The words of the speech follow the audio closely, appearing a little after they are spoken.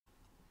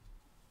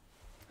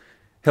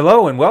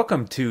Hello and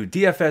welcome to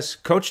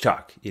DFS Coach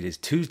Talk. It is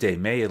Tuesday,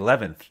 May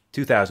 11th,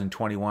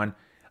 2021.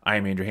 I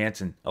am Andrew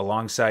Hansen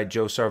alongside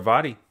Joe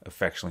Sarvati,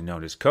 affectionately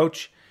known as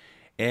Coach.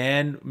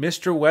 And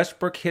Mr.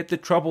 Westbrook hit the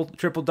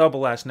triple-double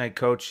last night,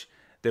 Coach.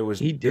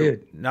 He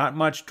did. Not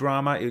much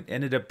drama. It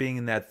ended up being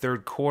in that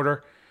third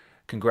quarter.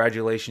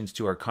 Congratulations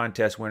to our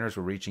contest winners.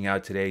 We're reaching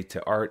out today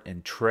to Art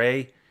and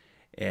Trey.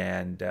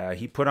 And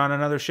he put on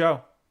another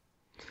show.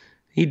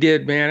 He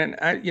did, man.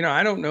 And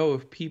I don't know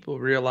if people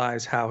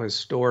realize how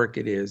historic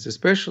it is,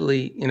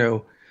 especially,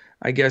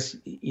 I guess,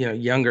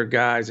 younger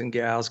guys and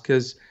gals,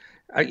 because,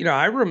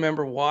 I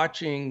remember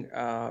watching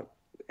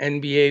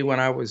NBA when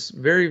I was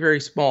very, very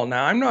small.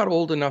 Now, I'm not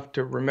old enough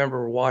to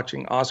remember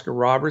watching Oscar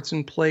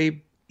Robertson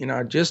play,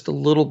 just a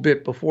little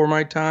bit before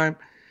my time.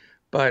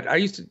 But I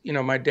used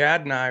to, my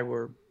dad and I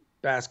were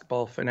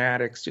basketball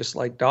fanatics, just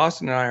like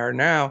Dawson and I are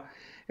now.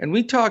 And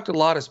we talked a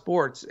lot of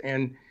sports.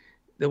 And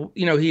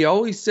he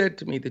always said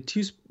to me the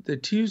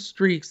two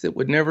streaks that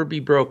would never be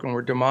broken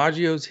were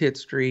DiMaggio's hit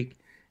streak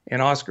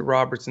and Oscar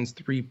Robertson's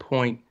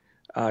 3-point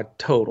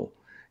total,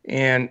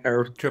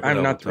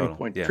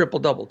 triple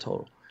double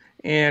total.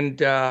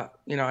 And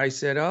I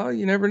said, "Oh,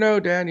 you never know,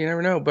 Dad, you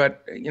never know."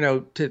 But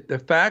to the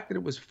fact that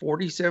it was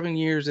 47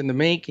 years in the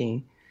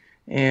making,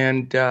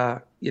 and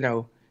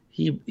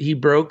he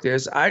broke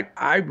this.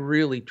 I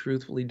really,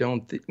 truthfully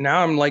don't.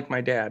 Now I'm like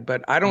my dad,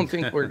 but I don't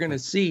think we're going to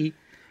see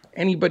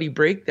anybody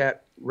break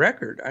that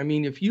record. I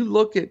mean, if you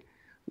look at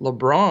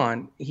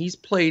LeBron, he's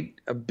played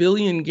a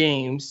billion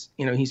games.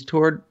 He's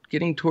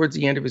getting towards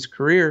the end of his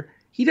career.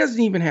 He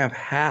doesn't even have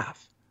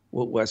half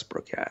what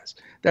Westbrook has.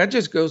 That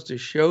just goes to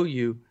show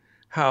you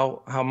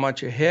how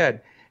much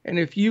ahead. And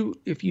if you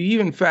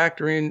even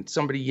factor in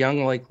somebody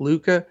young like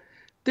Luka,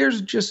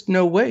 there's just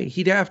no way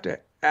he'd have to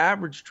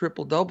average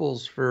triple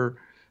doubles for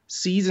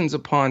seasons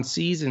upon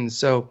seasons.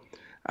 So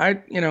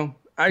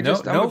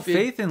No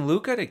faith in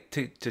Luka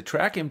to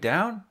track him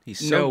down.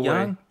 He's so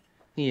young.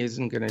 He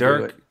isn't going to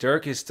do it.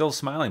 Dirk is still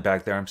smiling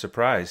back there. I'm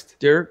surprised.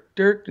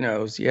 Dirk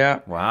knows. Yeah.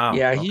 Wow.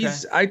 Yeah. Okay.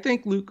 I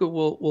think Luka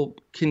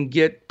can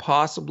get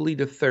possibly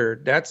to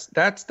third. That's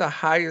the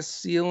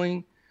highest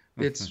ceiling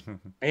that's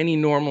any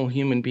normal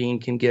human being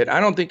can get. I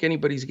don't think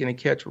anybody's going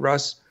to catch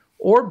Russ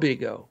or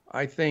Big O.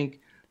 I think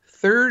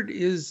third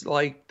is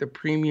like the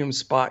premium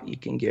spot you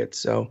can get.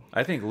 So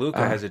I think Luka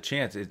has a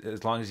chance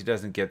as long as he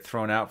doesn't get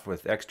thrown out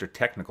with extra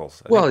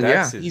technicals.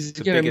 He's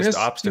going to miss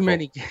obstacle. Too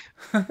many.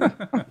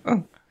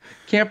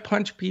 Can't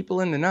punch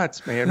people in the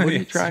nuts, man. What are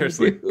you trying to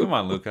do? Come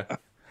on, Luka.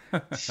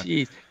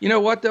 Jeez. You know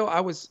what though?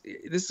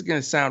 This is going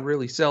to sound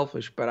really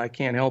selfish, but I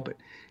can't help it.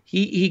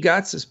 He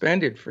got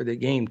suspended for the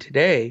game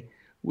today,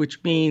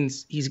 which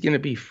means he's going to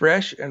be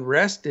fresh and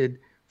rested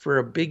for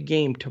a big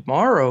game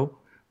tomorrow,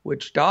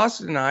 which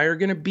Dawson and I are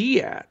going to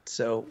be at.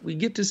 So we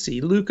get to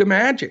see Luka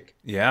magic.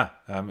 Yeah,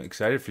 I'm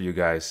excited for you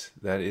guys.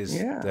 That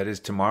is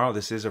tomorrow.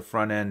 This is a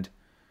front end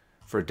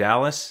for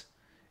Dallas.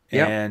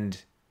 Yep.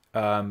 And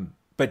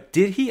but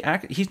did he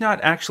he's not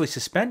actually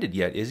suspended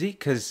yet, is he?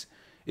 Cuz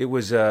it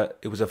was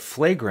a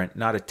flagrant,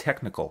 not a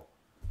technical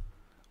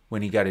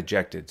when he got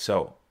ejected.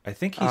 So, I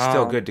think he's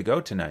still good to go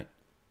tonight.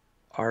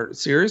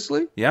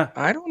 Seriously? Yeah.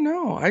 I don't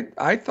know.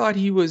 I thought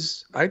he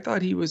was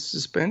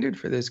suspended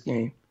for this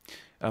game.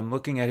 I'm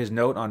looking at his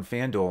note on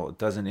Fanduel. It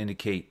doesn't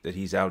indicate that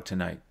he's out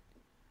tonight.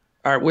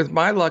 All right. With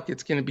my luck,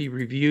 it's going to be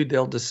reviewed.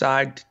 They'll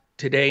decide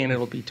today, and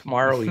it'll be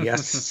tomorrow he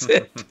has to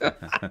sit.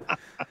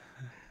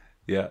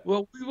 Yeah.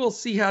 Well, we will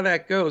see how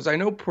that goes. I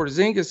know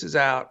Porzingis is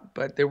out,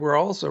 but there were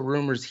also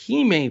rumors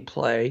he may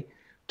play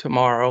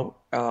tomorrow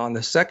on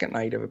the second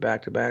night of a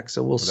back-to-back.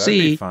 So we'll see.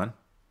 That'd be fun.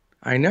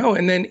 I know.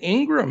 And then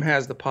Ingram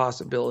has the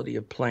possibility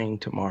of playing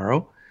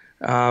tomorrow.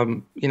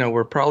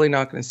 We're probably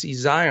not going to see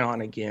Zion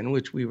again,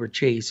 which we were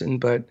chasing,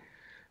 but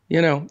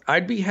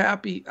I'd be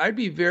happy. I'd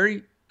be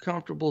very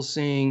comfortable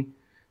seeing,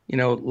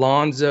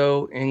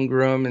 Lonzo,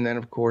 Ingram, and then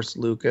of course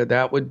Luka.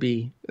 That'd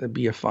be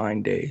a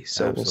fine day.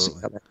 So Absolutely. We'll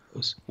see how that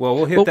goes. Well,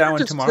 we'll hit that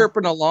one tomorrow. We're just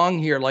chirping along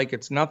here like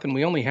it's nothing.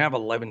 We only have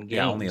 11 games.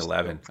 Yeah, only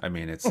 11. I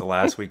mean, it's the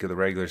last week of the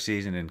regular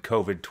season in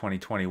COVID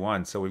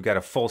 2021, so we've got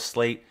a full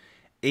slate.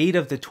 8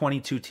 of the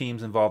 22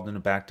 teams involved in a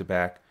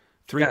back-to-back.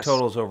 3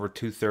 totals over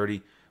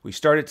 230. We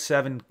start at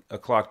 7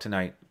 o'clock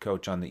tonight,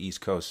 Coach, on the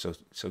East Coast.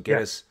 So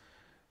get us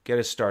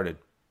started.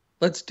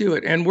 Let's do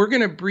it. And we're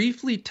going to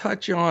briefly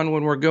touch on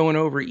when we're going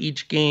over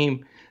each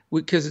game,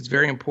 because it's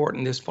very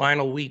important this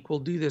final week. We'll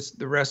do this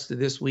the rest of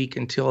this week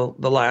until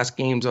the last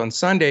games on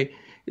Sunday,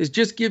 is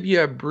just give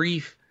you a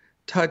brief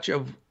touch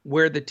of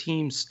where the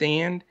teams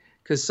stand,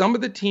 because some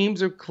of the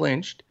teams are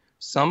clinched,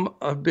 some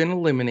have been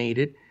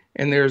eliminated,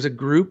 and there's a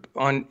group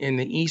in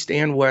the East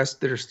and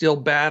West that are still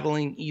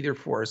battling either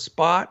for a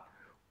spot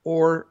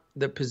or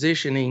the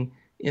positioning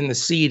in the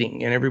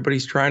seeding, and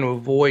everybody's trying to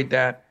avoid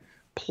that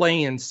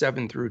play-in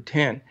 7 through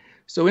 10.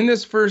 So in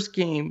this first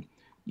game,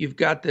 you've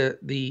got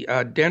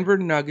the Denver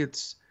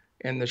Nuggets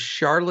and the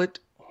Charlotte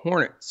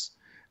Hornets.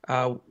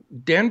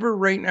 Denver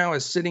right now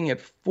is sitting at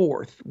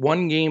 4th,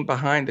 1 game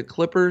behind the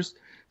Clippers,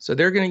 so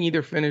they're going to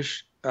either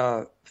finish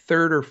 3rd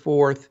or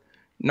 4th.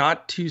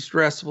 Not too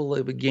stressful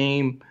of a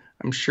game.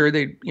 I'm sure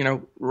they,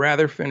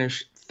 rather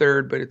finish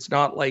third, but it's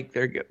not like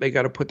they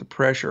got to put the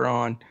pressure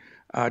on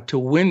to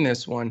win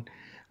this one.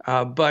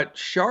 But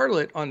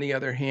Charlotte, on the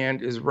other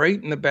hand, is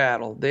right in the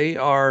battle. They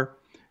are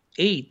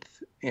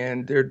eighth,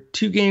 and they're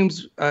 2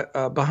 games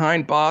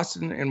behind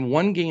Boston and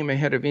 1 game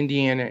ahead of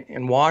Indiana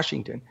and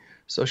Washington.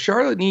 So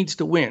Charlotte needs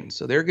to win.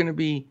 So they're going to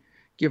be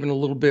given a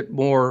little bit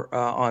more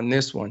on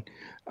this one.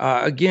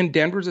 Again,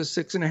 Denver's a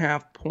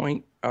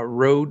 6.5-point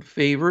road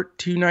favorite,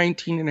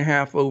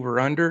 219.5 over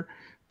under.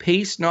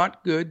 Pace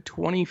not good,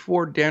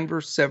 24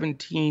 Denver,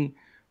 17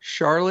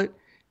 Charlotte.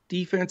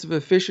 Defensive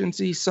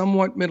efficiency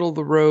somewhat middle of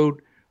the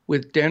road,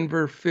 with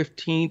Denver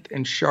 15th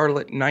and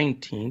Charlotte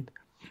 19th.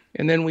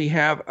 And then we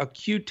have a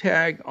Q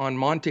tag on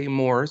Monte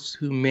Morris,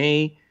 who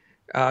may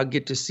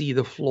get to see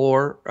the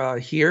floor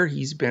here.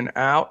 He's been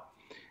out.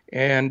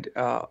 And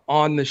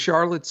on the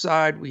Charlotte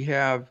side, we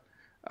have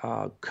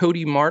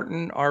Cody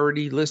Martin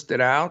already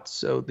listed out.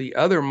 So the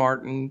other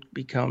Martin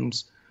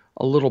becomes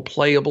a little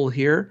playable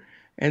here.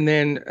 And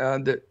then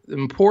the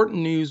important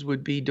news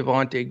would be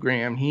Devontae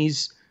Graham.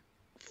 He's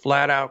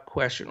flat out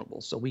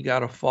questionable. So we got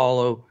to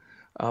follow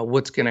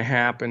what's going to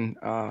happen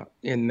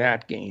in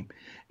that game.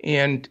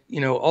 And,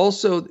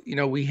 also,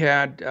 we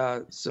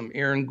had some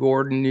Aaron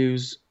Gordon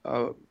news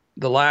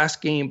the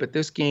last game, but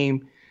this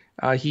game,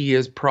 he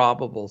is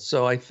probable.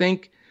 So I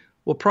think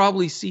we'll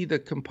probably see the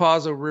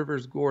Campazzo,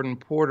 Rivers, Gordon,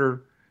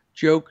 Porter,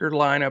 Joker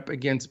lineup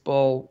against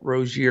Ball,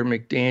 Rozier,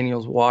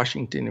 McDaniels,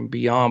 Washington, and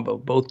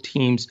Biyombo. Both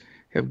teams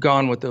have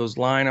gone with those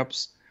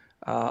lineups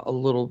a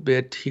little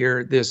bit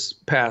here this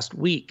past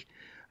week.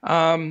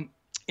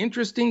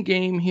 Interesting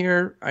game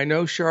here. I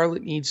know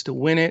Charlotte needs to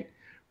win it.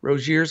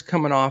 Rozier's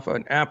coming off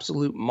an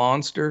absolute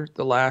monster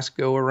the last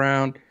go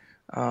around.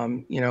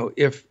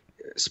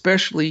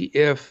 Especially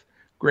if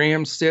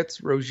Graham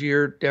sits,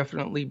 Rozier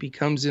definitely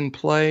becomes in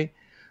play.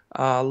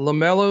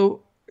 LaMelo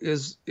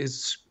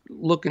is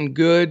looking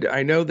good.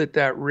 I know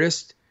that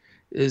wrist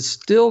is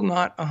still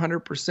not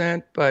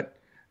 100%, but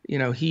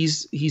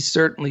he's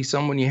certainly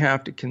someone you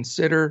have to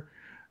consider.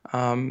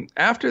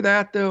 After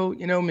that, though,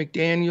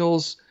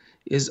 McDaniels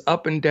is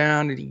up and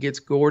down, and he gets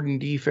Gordon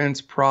defense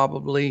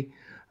probably.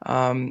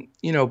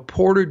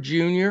 Porter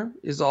Jr.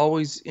 is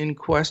always in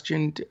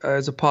question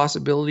as a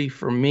possibility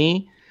for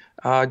me.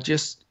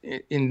 Just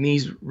in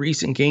these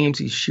recent games,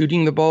 he's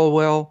shooting the ball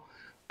well.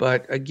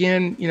 But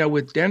again,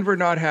 with Denver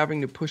not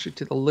having to push it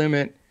to the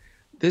limit,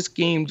 this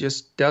game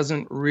just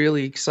doesn't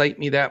really excite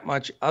me that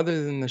much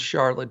other than the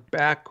Charlotte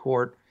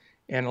backcourt.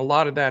 And a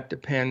lot of that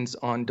depends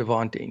on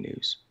Devontae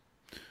news.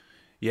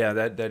 Yeah,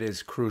 that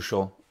is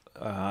crucial.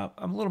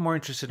 I'm a little more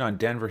interested on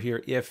Denver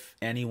here, if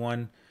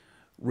anyone.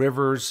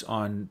 Rivers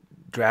on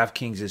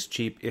DraftKings is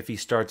cheap if he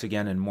starts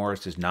again and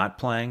Morris is not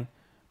playing.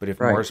 But if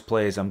Morris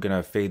plays, I'm going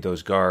to fade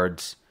those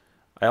guards.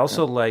 I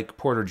also like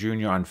Porter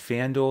Jr. on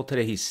Fanduel.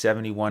 Today he's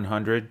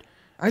 7,100.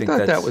 I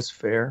thought that was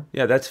fair.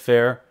 Yeah, that's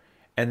fair.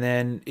 And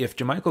then if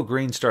JaMychal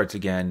Green starts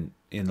again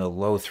in the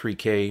low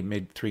 3K,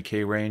 mid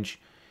 3K range,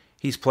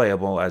 he's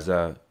playable as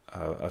a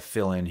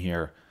fill-in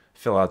here.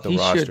 Fill out the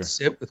roster. He should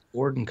sit with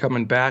Gordon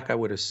coming back, I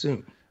would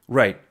assume.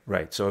 Right.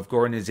 So if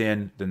Gordon is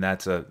in, then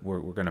we're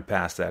going to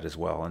pass that as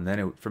well. And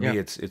then for me,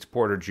 it's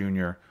Porter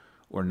Jr.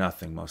 or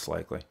nothing, most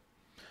likely.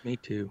 Me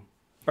too.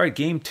 All right,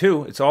 game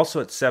 2. It's also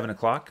at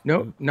 7:00.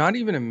 No, not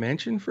even a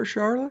mention for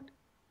Charlotte?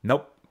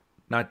 Nope,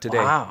 not today.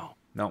 Wow.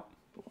 Nope.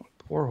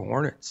 Poor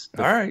Hornets.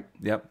 All right.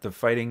 Yep, the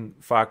fighting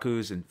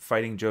Fakus and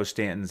fighting Joe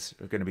Stantons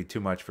are going to be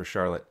too much for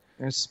Charlotte.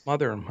 They're going to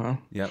smother them, huh?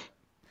 Yep.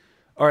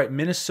 All right,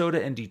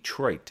 Minnesota and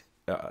Detroit,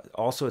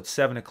 also at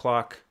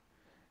 7:00.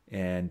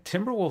 And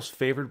Timberwolves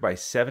favored by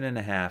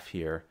 7.5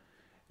 here,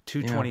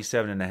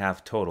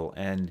 227.5 total.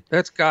 And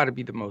that's got to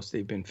be the most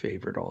they've been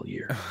favored all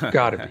year.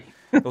 Got to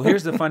be. Well,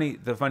 here's the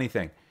funny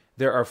thing.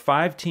 There are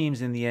 5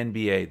 teams in the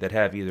NBA that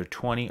have either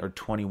 20 or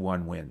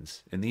 21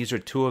 wins, and these are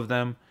 2 of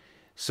them.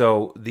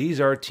 So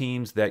these are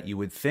teams that you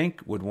would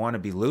think would want to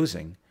be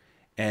losing,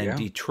 and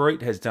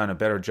Detroit has done a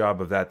better job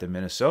of that than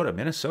Minnesota.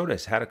 Minnesota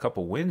has had a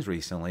couple wins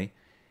recently,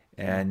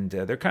 and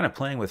they're kind of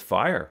playing with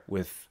fire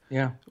with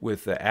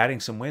adding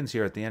some wins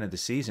here at the end of the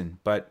season.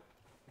 But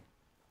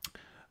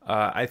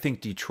I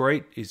think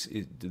Detroit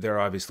they're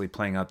obviously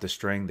playing out the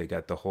string. They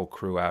got the whole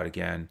crew out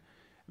again.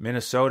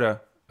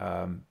 Minnesota,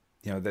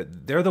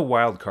 they're the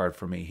wild card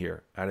for me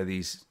here out of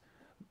these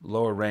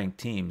lower ranked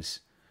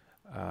teams.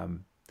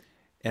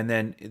 And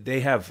then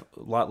they have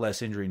a lot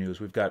less injury news.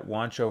 We've got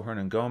Juancho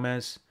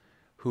Hernan-Gomez,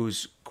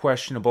 who's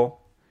questionable,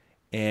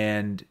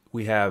 and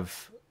we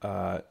have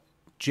Jaden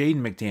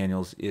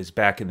McDaniels is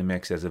back in the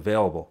mix as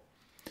available.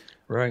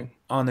 Right.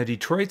 On the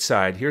Detroit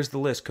side, here's the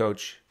list,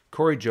 Coach.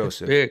 Corey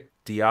Joseph,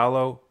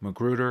 Diallo,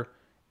 Magruder,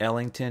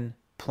 Ellington,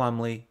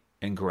 Plumlee,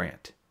 and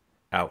Grant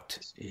out.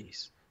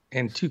 Jeez.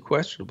 And 2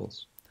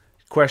 questionables.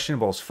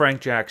 Questionables,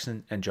 Frank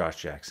Jackson and Josh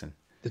Jackson.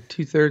 The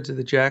 2/3 of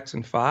the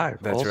Jackson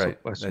 5. That's also right.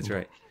 That's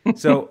right.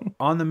 So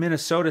on the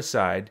Minnesota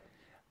side,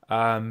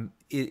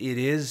 it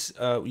is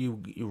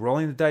you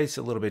rolling the dice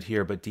a little bit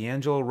here, but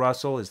D'Angelo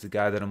Russell is the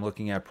guy that I'm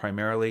looking at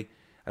primarily.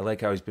 I like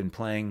how he's been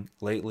playing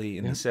lately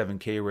in the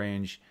 7K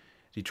range.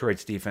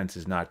 Detroit's defense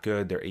is not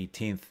good. They're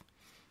 18th.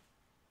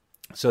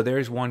 So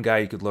there's one guy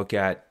you could look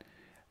at.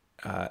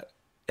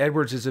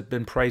 Edwards has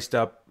been priced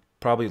up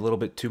probably a little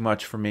bit too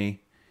much for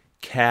me.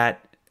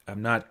 Cat,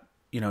 I'm not,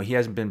 he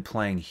hasn't been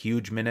playing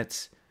huge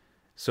minutes.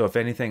 So if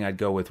anything, I'd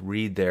go with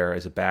Reed there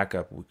as a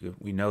backup.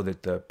 We know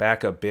that the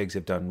backup bigs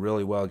have done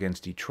really well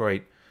against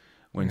Detroit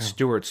when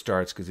Stewart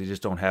starts because they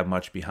just don't have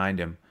much behind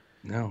him.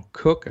 No,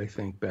 Cook, I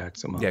think,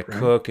 backs him up. Yeah, right?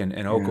 Cook and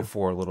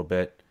Okafor a little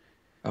bit.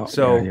 Oh,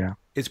 so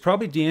it's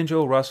probably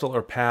D'Angelo Russell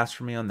or pass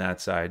for me on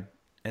that side.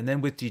 And then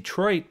with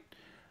Detroit,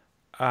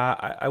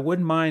 I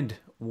wouldn't mind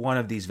one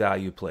of these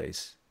value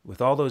plays.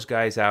 With all those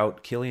guys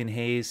out, Killian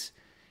Hayes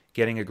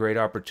getting a great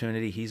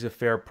opportunity. He's a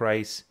fair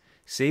price.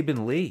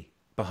 Saban Lee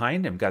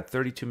behind him got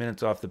 32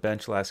 minutes off the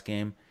bench last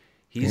game.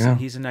 He's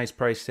a nice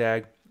price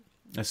tag,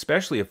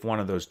 especially if one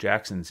of those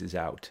Jacksons is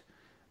out.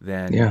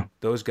 Then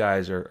those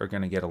guys are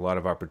going to get a lot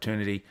of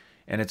opportunity.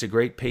 And it's a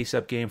great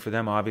pace-up game for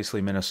them.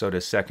 Obviously,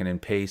 Minnesota's second in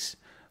pace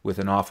with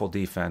an awful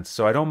defense.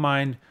 So I don't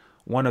mind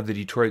one of the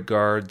Detroit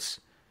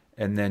guards,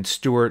 and then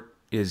Stewart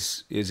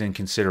is in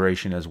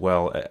consideration as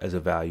well as a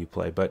value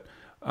play. But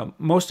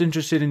most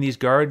interested in these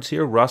guards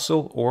here,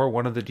 Russell or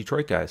one of the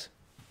Detroit guys.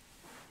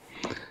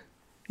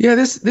 Yeah,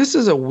 this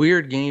is a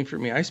weird game for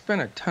me. I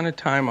spent a ton of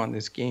time on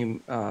this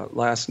game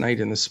last night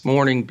and this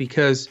morning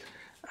because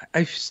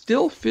I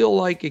still feel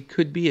like it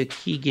could be a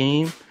key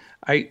game.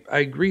 I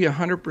agree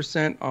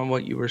 100% on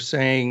what you were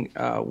saying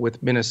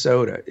with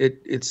Minnesota.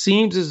 It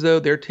seems as though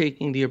they're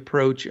taking the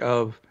approach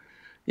of,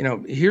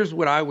 here's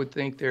what I would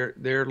think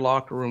their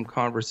locker room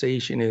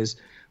conversation is.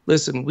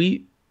 Listen,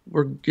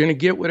 we're going to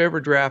get whatever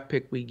draft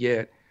pick we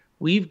get.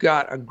 We've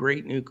got a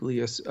great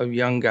nucleus of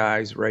young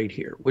guys right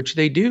here, which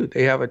they do.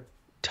 They have a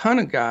ton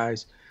of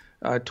guys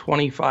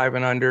 25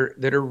 and under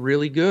that are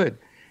really good.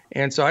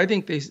 And so I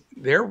think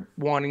they're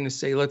wanting to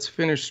say, let's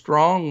finish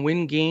strong,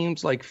 win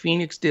games like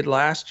Phoenix did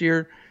last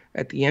year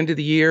at the end of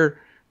the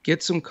year,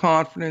 get some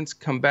confidence,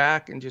 come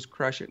back and just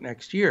crush it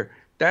next year.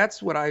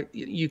 That's what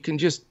you can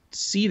just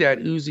see that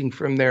oozing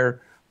from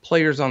their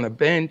players on the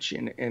bench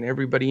and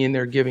everybody in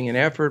there giving an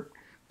effort,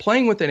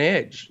 playing with an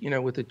edge,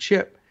 with a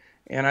chip.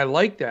 And I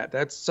like that.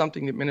 That's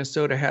something that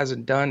Minnesota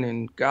hasn't done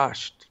in,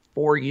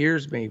 4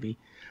 years maybe.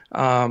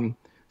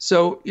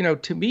 So,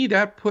 to me,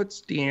 that puts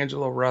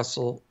D'Angelo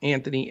Russell,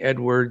 Anthony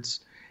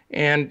Edwards,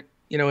 and,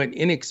 an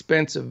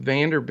inexpensive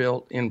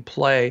Vanderbilt in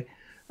play.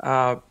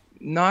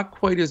 Not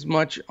quite as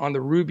much on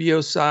the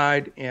Rubio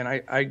side, and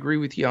I agree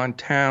with you on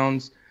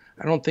Towns.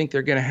 I don't think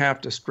they're going to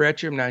have to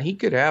stretch him. Now, he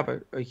could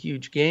have a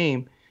huge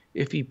game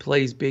if he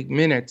plays big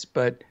minutes,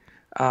 but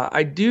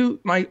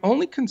my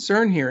only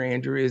concern here,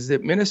 Andrew, is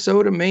that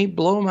Minnesota may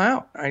blow him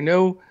out. I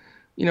know,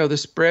 the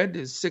spread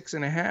is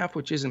 6.5,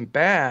 which isn't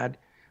bad.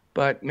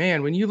 But,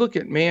 man, when you look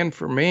at man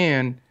for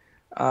man,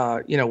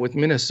 with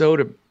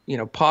Minnesota,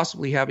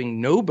 possibly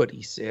having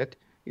nobody sit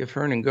if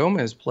Hernan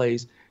Gomez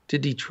plays, to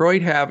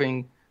Detroit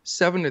having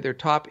 7 of their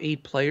top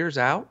 8 players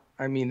out,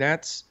 I mean,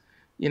 that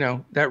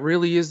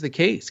really is the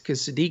case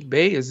because Saddiq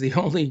Bey is the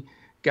only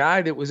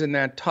guy that was in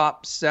that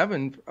top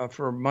 7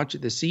 for much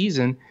of the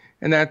season.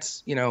 And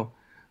that's,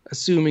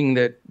 assuming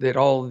that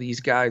all of these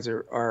guys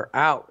are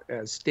out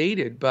as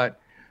stated. But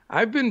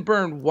I've been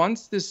burned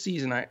once this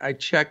season. I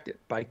checked it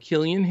by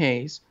Killian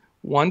Hayes,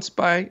 once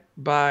by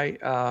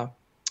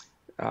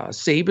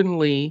Saban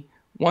Lee,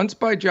 once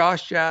by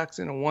Josh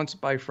Jackson, and once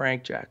by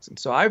Frank Jackson.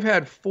 So I've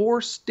had 4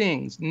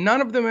 stings.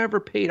 None of them ever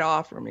paid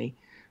off for me.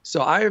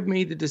 So I have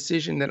made the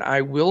decision that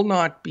I will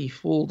not be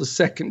fooled a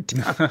second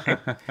time.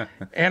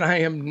 And I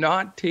am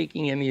not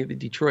taking any of the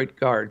Detroit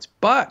guards.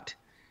 But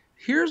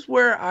here's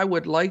where I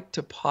would like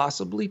to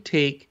possibly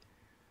take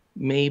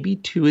maybe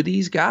 2 of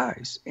these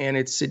guys. And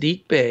it's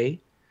Saddiq Bey,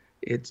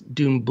 it's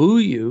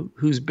Doumbouya,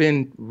 who's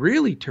been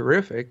really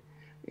terrific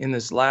in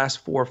this last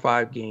 4 or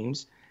 5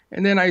 games,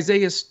 and then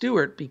Isaiah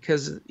Stewart,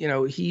 because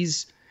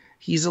he's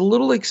a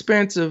little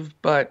expensive,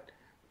 but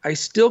I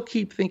still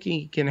keep thinking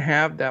he can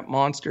have that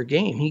monster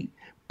game.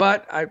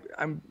 But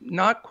I'm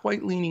not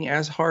quite leaning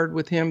as hard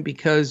with him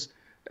because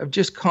of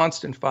just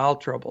constant foul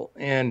trouble,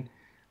 and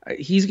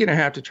he's going to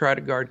have to try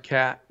to guard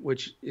Cat,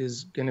 which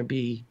is going to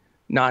be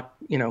not,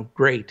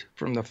 great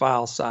from the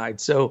foul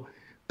side. So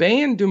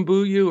Bey and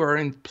Doumbouya are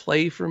in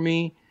play for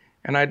me,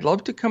 and I'd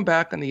love to come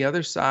back on the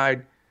other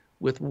side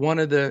with one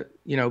of the,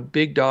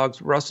 big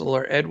dogs, Russell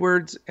or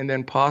Edwards, and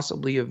then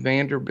possibly a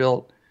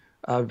Vanderbilt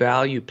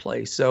value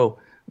play. So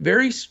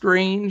very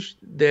strange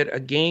that a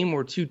game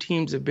where 2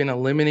 teams have been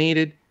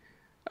eliminated,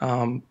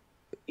 I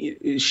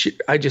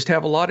just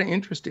have a lot of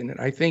interest in it.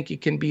 I think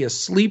it can be a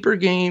sleeper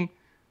game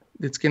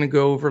that's going to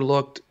go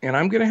overlooked, and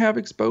I'm going to have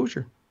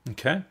exposure.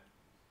 Okay.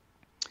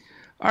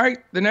 All right,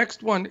 the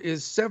next one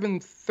is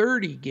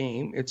 7:30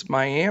 game. It's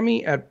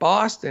Miami at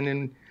Boston,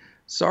 and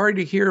sorry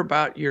to hear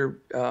about your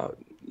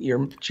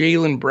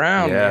Jaylen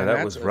Brown. Yeah,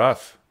 that was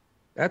rough.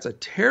 That's a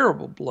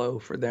terrible blow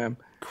for them.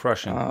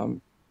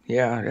 Crushing.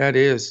 Yeah, that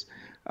is.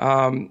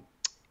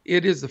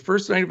 It is the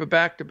first night of a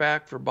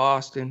back-to-back for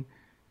Boston.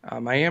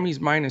 Miami's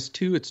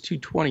 -2. It's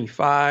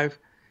 225.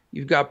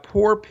 You've got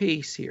poor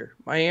pace here.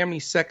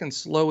 Miami's second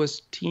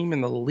slowest team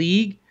in the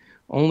league.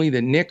 Only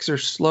the Knicks are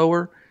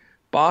slower.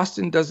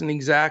 Boston doesn't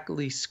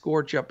exactly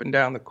scorch up and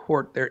down the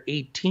court. They're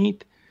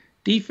 18th.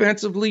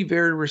 Defensively,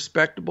 very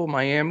respectable.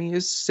 Miami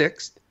is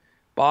 6th.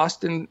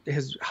 Boston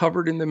has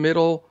hovered in the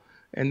middle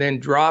and then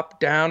dropped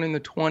down in the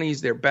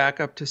 20s. They're back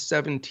up to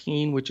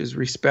 17, which is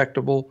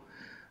respectable.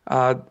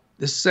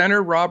 The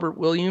center, Robert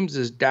Williams,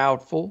 is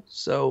doubtful.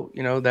 So,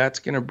 that's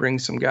going to bring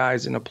some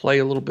guys into play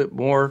a little bit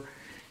more.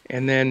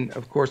 And then,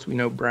 of course, we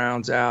know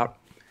Brown's out.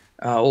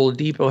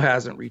 Oladipo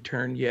hasn't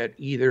returned yet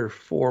either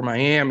for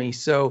Miami.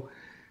 So,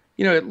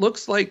 it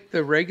looks like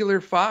the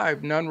regular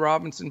 5, Nunn,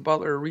 Robinson,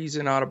 Butler, Ariza,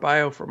 and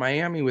Adebayo for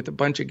Miami with a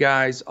bunch of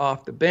guys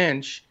off the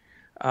bench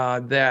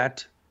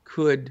that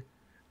could,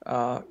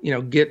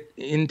 get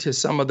into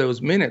some of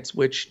those minutes,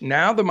 which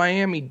now the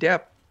Miami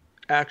depth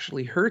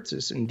actually hurts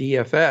us in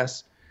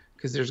DFS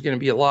because there's going to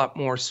be a lot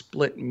more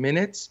split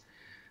minutes.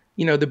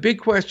 The big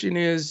question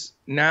is,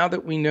 now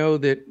that we know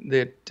that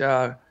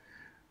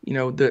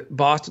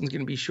Boston's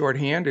going to be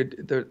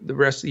shorthanded the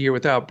rest of the year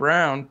without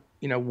Brown,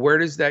 where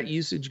does that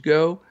usage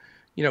go?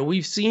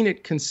 We've seen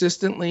it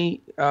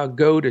consistently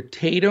go to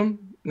Tatum,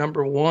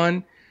 number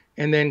 1,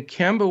 and then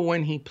Kemba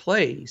when he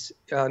plays,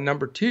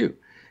 number 2.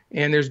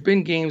 And there's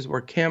been games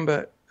where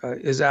Kemba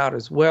is out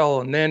as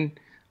well, and then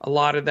a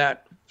lot of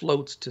that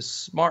floats to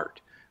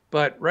Smart.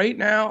 But right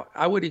now,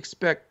 I would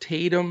expect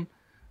Tatum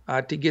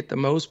to get the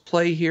most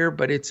play here,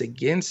 but it's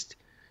against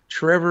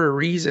Trevor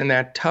Ariza and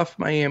that tough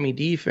Miami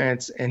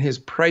defense, and his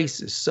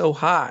price is so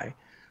high.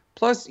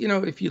 Plus,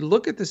 if you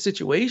look at the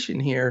situation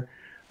here,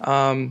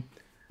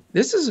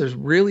 this is a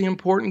really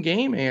important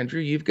game, Andrew.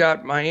 You've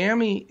got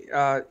Miami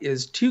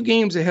is 2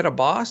 games ahead of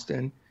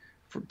Boston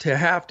to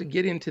have to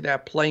get into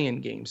that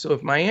play-in game. So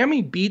if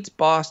Miami beats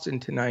Boston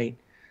tonight,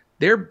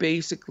 they're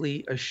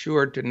basically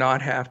assured to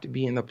not have to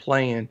be in the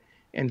play-in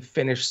and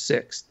finish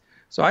 6th.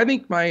 So I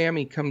think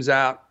Miami comes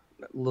out,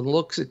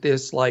 looks at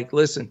this like,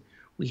 listen,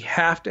 we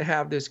have to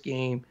have this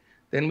game,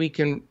 then we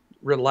can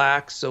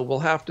relax. So we'll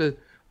have to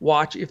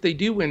watch. If they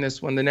do win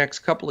this one, the next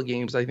couple of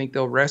games, I think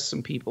they'll rest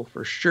some people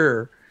for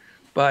sure.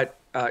 But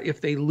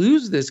if they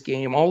lose this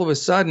game, all of a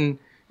sudden,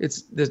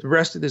 it's the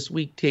rest of this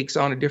week takes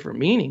on a different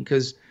meaning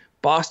because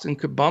Boston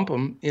could bump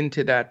them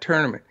into that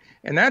tournament.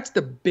 And that's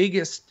the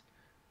biggest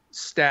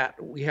stat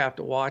we have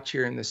to watch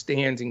here in the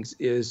standings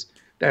is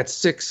that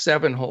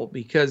 6-7 hole,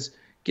 because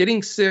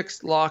getting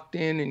 6th locked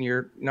in and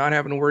you're not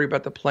having to worry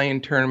about the play-in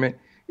tournament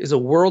is a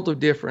world of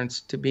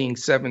difference to being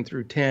 7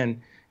 through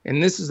 10.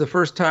 And this is the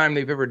first time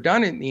they've ever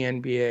done it in the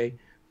NBA,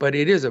 but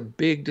it is a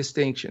big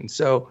distinction.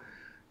 So,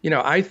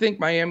 I think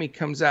Miami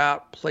comes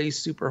out, plays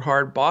super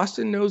hard.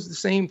 Boston knows the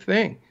same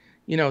thing,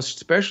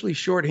 especially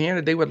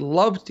shorthanded. They would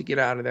love to get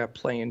out of that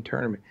play-in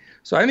tournament.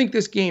 So I think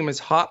this game is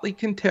hotly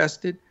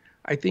contested.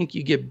 I think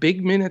you get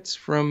big minutes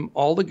from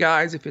all the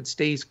guys if it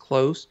stays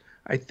close.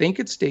 I think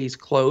it stays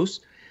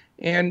close.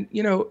 And,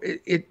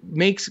 it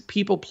makes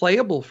people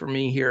playable for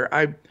me here.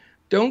 I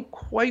don't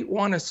quite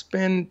want to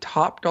spend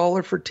top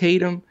dollar for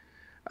Tatum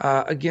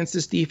against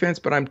this defense,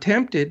 but I'm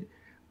tempted.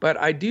 But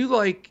I do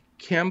like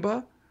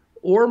Kemba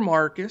or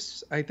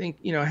Marcus. I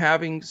think,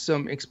 having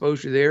some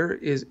exposure there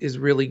is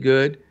really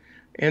good.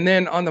 And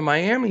then on the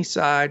Miami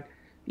side,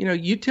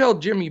 you tell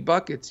Jimmy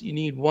Buckets you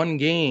need one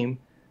game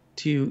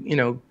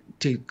to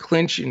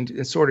clinch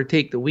and sort of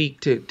take the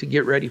week to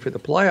get ready for the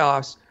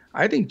playoffs.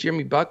 I think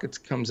Jimmy Buckets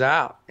comes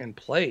out and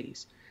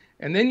plays.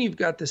 And then you've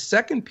got the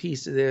second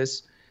piece of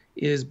this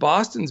is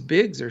Boston's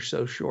bigs are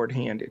so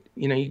shorthanded.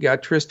 You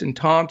got Tristan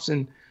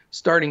Thompson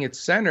starting at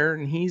center,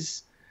 and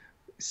he's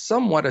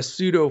somewhat a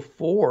pseudo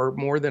 4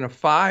 more than a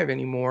 5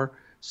 anymore.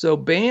 So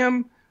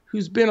Bam,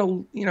 who's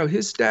been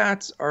his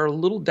stats are a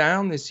little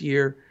down this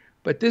year,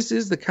 but this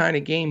is the kind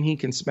of game he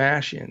can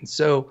smash in.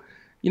 So,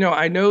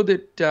 I know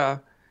that,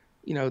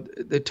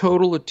 the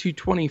total of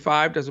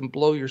 225 doesn't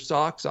blow your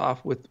socks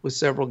off with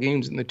several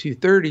games in the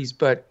 230s,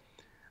 but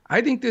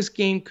I think this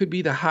game could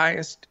be the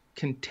highest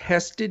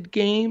contested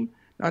game,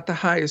 not the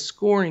highest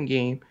scoring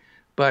game.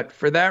 But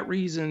for that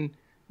reason,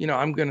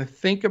 I'm going to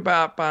think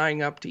about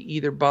buying up to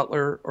either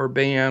Butler or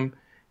Bam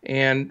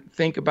and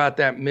think about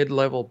that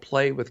mid-level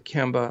play with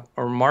Kemba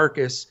or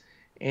Marcus.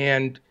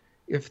 And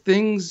if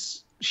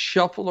things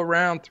shuffle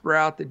around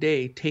throughout the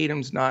day,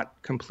 Tatum's not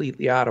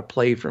completely out of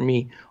play for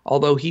me,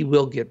 although he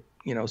will get,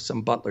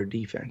 some Butler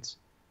defense.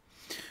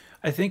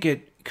 I think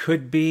it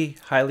could be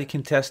highly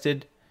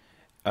contested.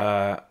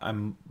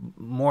 I'm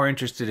more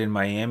interested in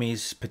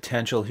Miami's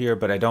potential here,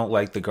 but I don't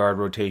like the guard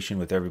rotation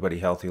with everybody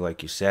healthy,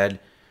 like you said.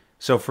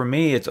 So for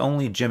me, it's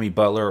only Jimmy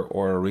Butler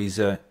or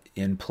Ariza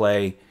in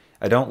play.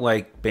 I don't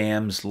like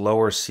Bam's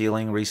lower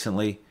ceiling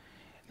recently.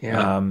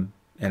 Yeah.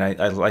 And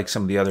I like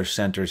some of the other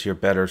centers here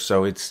better.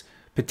 So it's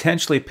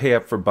potentially pay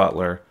up for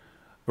Butler.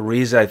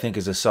 Ariza, I think,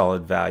 is a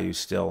solid value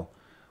still.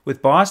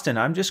 With Boston,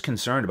 I'm just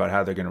concerned about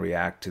how they're going to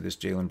react to this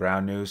Jaylen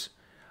Brown news.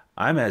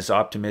 I'm as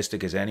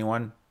optimistic as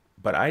anyone,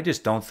 but I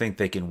just don't think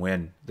they can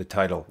win the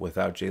title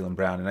without Jaylen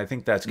Brown. And I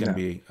think that's going to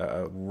be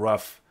a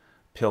rough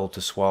pill to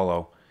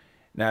swallow.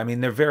 Now, I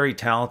mean, they're very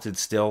talented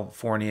still.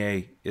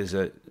 Fournier is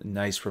a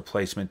nice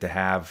replacement to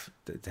have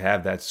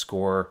that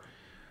score,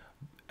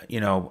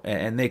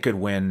 and they could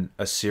win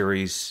a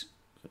series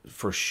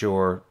for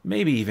sure,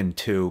 maybe even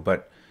two.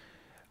 But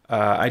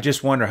I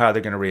just wonder how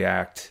they're going to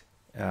react.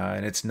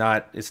 And it's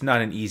not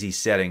an easy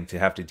setting to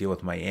have to deal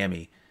with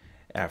Miami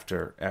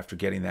after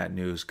getting that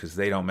news, because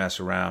they don't mess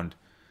around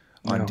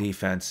on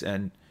defense.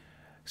 And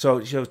so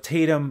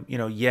Tatum,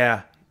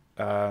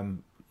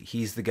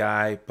 he's the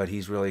guy, but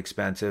he's really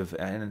expensive,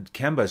 and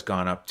Kemba's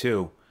gone up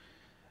too.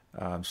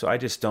 So I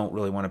just don't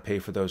really want to pay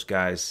for those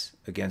guys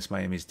against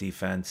Miami's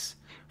defense.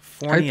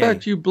 Fournier, I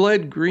thought you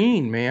bled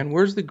green, man.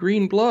 Where's the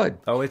green blood?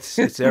 Oh, it's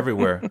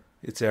everywhere.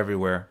 It's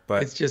everywhere.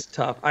 But it's just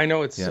tough. I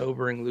know it's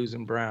sobering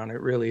losing Brown.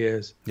 It really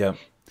is. Yeah.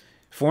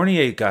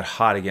 Fournier got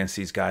hot against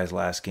these guys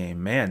last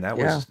game. Man, that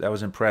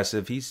was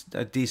impressive. He's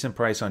a decent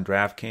price on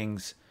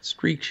DraftKings.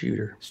 Streak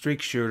shooter.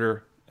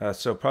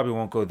 So probably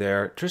won't go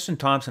there. Tristan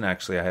Thompson,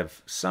 actually, I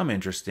have some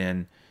interest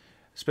in,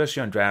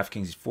 especially on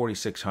DraftKings. He's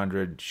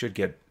 4,600. Should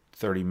get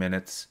 30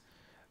 minutes.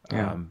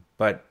 Yeah.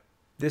 But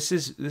this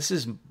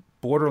is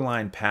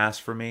borderline pass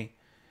for me,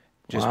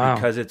 just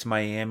because it's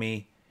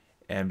Miami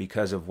and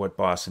because of what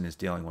Boston is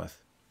dealing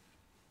with.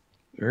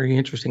 Very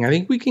interesting. I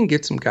think we can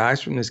get some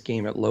guys from this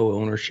game at low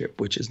ownership,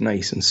 which is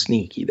nice and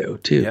sneaky, though,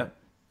 too. Yep,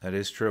 that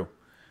is true.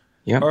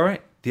 Yeah. All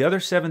right. The other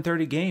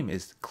 7:30 game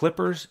is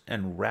Clippers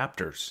and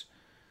Raptors.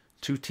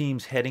 Two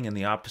teams heading in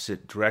the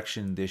opposite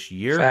direction this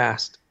year.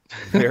 Fast.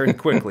 Very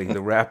quickly. The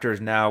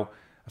Raptors now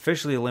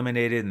officially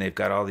eliminated, and they've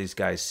got all these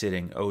guys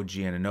sitting: OG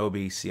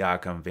Anunoby,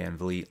 Siakam, Van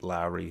Vliet,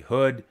 Lowry,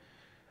 Hood.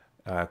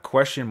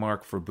 Question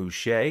mark for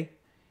Boucher.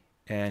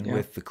 And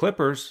with the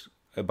Clippers,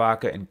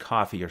 Ibaka and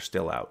Coffey are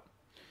still out.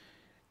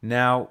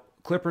 Now,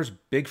 Clippers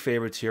big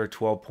favorites here,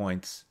 12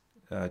 points,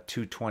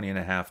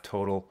 220.5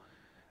 total.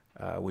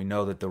 We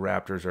know that the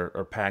Raptors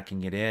are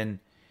packing it in.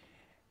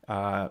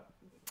 How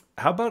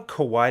about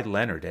Kawhi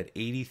Leonard at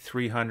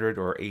 8,300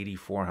 or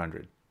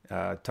 8,400?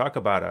 Talk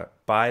about a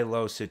buy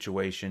low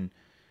situation.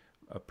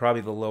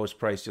 Probably the lowest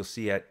price you'll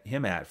see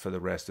him at for the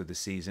rest of the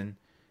season.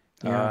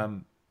 Yeah.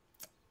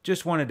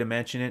 Just wanted to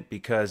mention it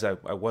because I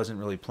wasn't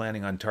really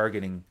planning on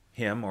targeting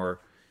him or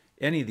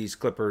any of these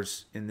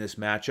Clippers in this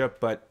matchup.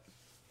 But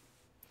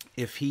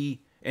if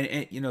he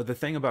and the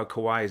thing about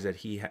Kawhi is that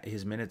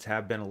his minutes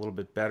have been a little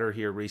bit better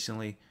here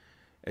recently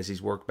as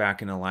he's worked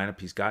back in the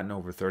lineup. He's gotten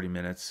over 30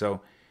 minutes.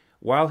 So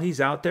while he's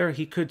out there,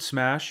 he could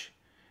smash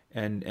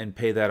and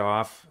pay that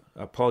off.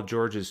 Paul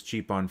George is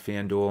cheap on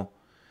Fanduel,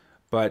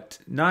 but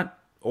not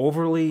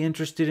overly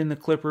interested in the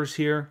Clippers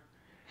here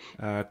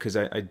because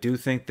I do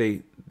think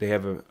they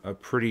have a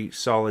pretty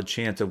solid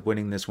chance of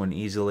winning this one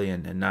easily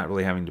and not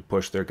really having to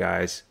push their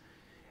guys.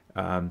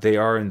 They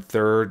are in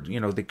third.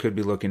 They could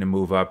be looking to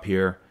move up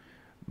here,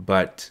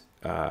 but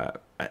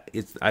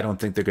I don't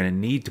think they're going to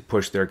need to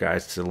push their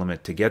guys to the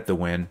limit to get the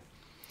win.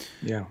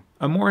 Yeah.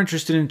 I'm more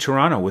interested in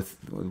Toronto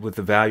with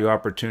the value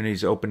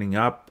opportunities opening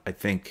up. I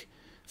think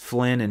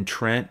Flynn and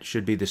Trent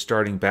should be the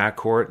starting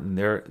backcourt, and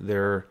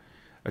they're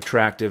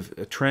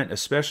attractive. Trent,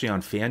 especially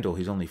on FanDuel,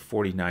 he's only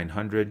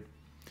 4,900.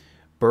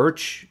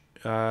 Birch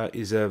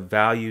is a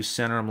value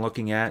center I'm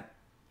looking at,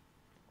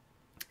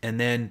 and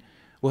then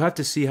we'll have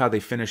to see how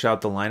they finish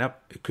out the lineup.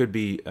 It could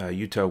be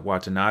Yuta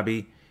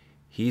Watanabe.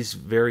 He's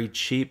very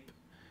cheap.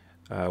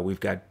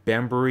 We've got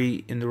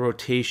Bembury in the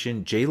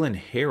rotation. Jalen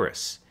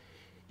Harris.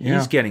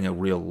 He's getting a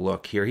real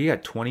look here. He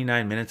had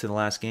 29 minutes in the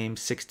last game,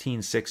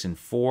 16, 6, and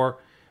 4.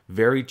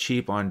 Very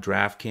cheap on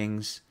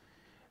DraftKings,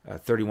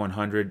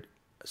 3,100.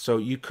 So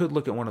you could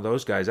look at one of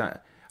those guys.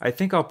 I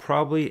think I'll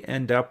probably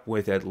end up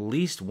with at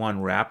least one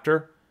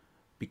Raptor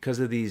because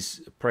of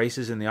these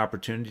prices and the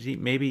opportunity,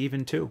 maybe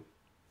even two.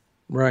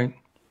 Right.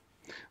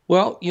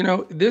 Well,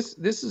 this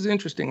is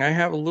interesting. I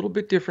have a little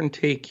bit different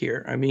take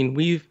here. I mean,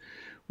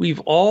 we've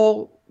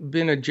all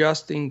been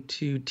adjusting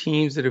to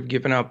teams that have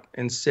given up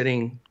and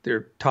sitting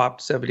their top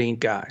 17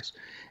 guys.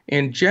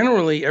 And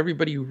generally,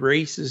 everybody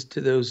races to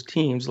those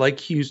teams, like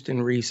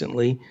Houston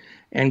recently,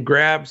 and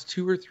grabs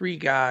 2 or 3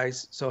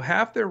 guys. So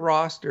half their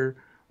roster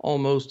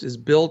almost is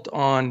built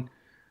on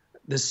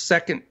the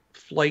second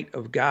flight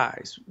of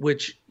guys,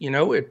 which,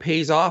 it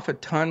pays off a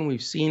ton.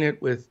 We've seen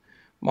it with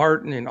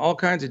Martin and all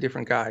kinds of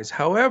different guys.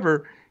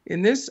 However,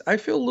 in this, I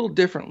feel a little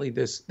differently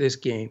this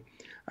game.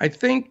 I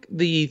think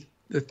the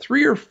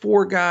 3 or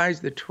 4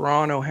 guys that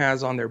Toronto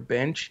has on their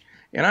bench,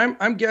 and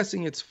I'm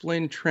guessing it's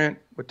Flynn, Trent,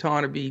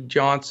 Watanabe,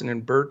 Johnson,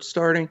 and Burt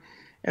starting.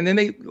 And then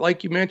they,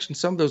 like you mentioned,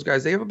 some of those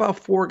guys, they have about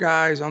 4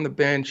 guys on the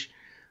bench.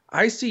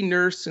 I see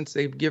Nurse, since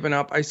they've given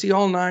up, I see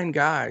all 9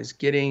 guys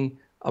getting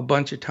a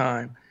bunch of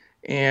time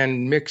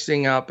and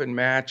mixing up and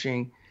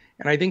matching.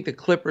 And I think the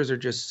Clippers are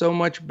just so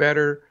much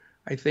better.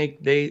 I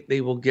think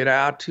they will get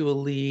out to a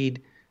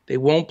lead. They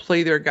won't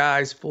play their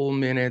guys full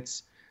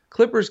minutes.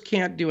 Clippers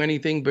can't do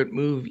anything but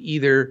move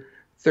either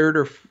third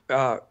or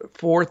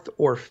fourth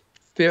or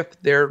fifth.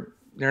 They're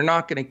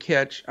not going to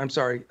catch.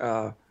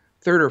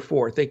 Third or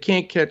fourth. They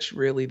can't catch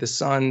really the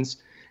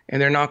Suns, and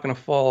they're not going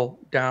to fall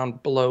down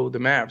below the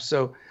Mavs.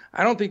 So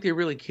I don't think they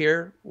really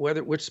care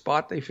which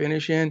spot they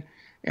finish in,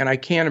 and I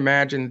can't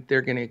imagine that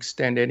they're going to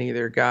extend any of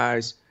their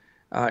guys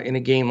in a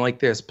game like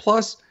this.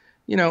 Plus,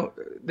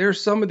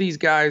 there's some of these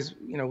guys,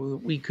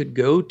 we could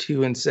go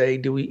to and say,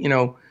 do we,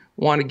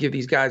 want to give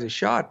these guys a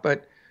shot?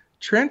 But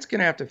Trent's going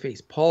to have to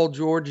face Paul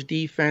George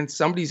defense.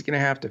 Somebody's going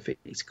to have to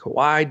face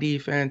Kawhi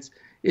defense.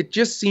 It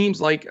just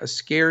seems like a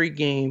scary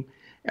game.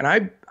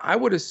 And I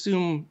would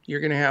assume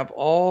you're going to have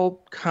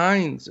all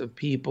kinds of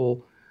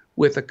people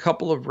with a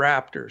couple of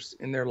Raptors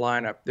in their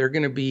lineup. You're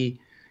going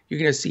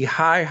to see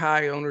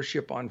high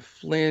ownership on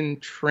Flynn,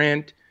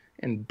 Trent,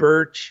 and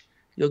Birch.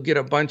 You'll get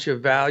a bunch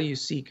of value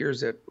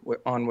seekers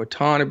on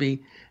Watanabe.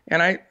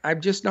 And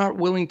I'm just not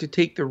willing to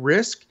take the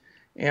risk.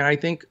 And I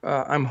think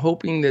I'm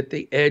hoping that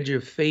the edge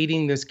of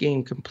fading this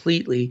game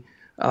completely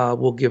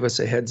will give us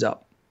a heads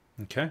up.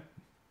 Okay.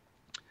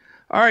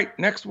 All right,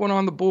 next one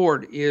on the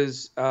board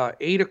is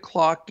 8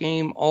 o'clock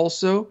game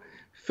also.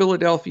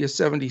 Philadelphia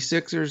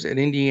 76ers at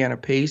Indiana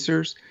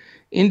Pacers.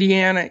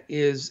 Indiana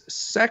is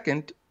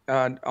second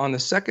on the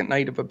second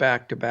night of a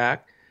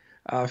back-to-back.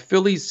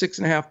 Philly's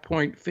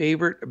 6.5-point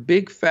favorite, a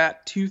big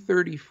fat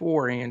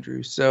 234,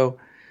 Andrew. So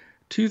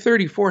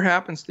 234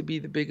 happens to be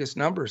the biggest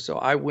number, so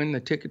I win the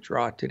ticket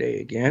draw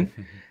today again.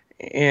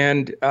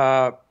 And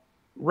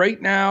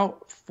right now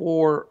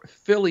for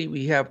Philly,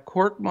 we have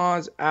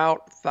Korkmaz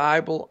out,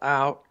 Thibault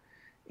out,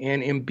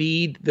 and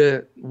Embiid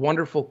the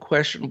wonderful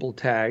questionable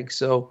tag.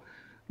 So,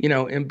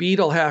 Embiid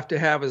will have to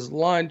have his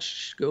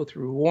lunch, go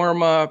through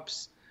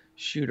warm-ups,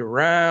 shoot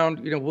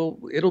around.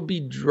 It'll be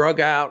drug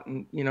out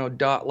and,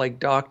 like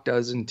Doc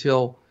does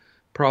until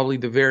probably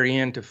the very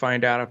end to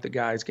find out if the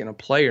guy's going to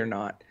play or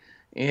not.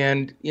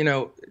 And,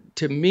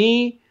 to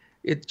me,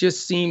 it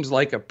just seems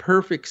like a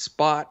perfect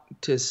spot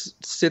to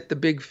sit the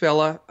big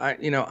fella.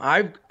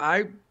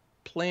 I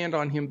planned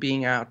on him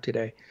being out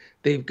today.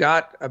 They've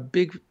got a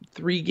big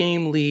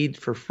 3-game lead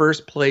for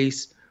first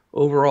place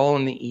overall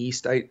in the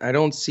East. I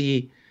don't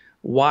see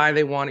why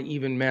they want to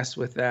even mess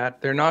with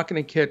that. They're not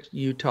going to catch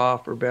Utah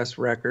for best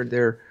record.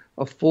 They're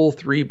a full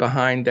 3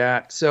 behind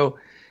that. So,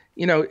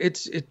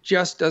 it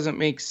just doesn't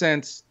make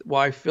sense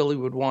why Philly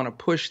would want to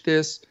push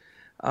this.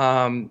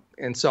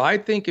 And so I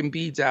think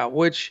Embiid's out,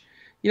 which,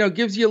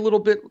 gives you a little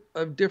bit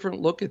of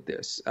different look at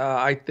this.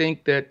 I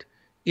think that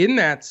in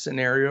that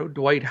scenario,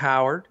 Dwight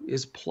Howard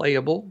is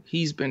playable.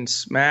 He's been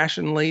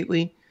smashing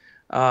lately.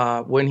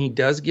 When he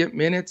does get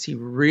minutes, he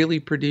really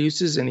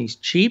produces and he's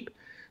cheap.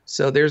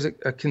 So there's a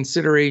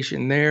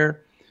consideration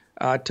there.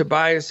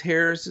 Tobias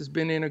Harris has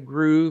been in a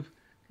groove.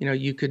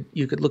 You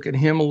could look at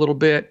him a little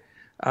bit.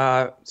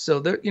 So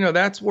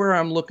that's where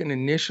I'm looking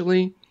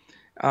initially.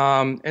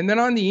 And then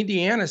on the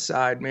Indiana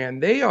side, man,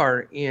 they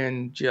are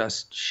in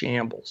just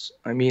shambles.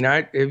 I mean,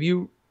 have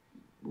you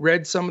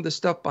read some of the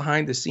stuff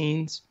behind the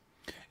scenes?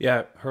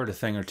 Yeah, heard a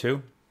thing or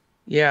two.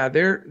 Yeah,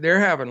 they're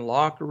having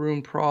locker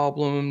room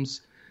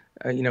problems.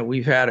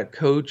 We've had a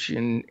coach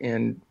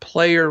and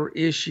player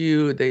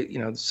issue. They,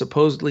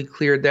 supposedly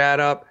cleared that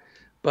up,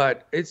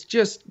 but it's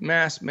just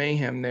mass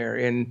mayhem there.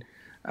 And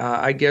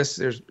I guess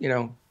there's,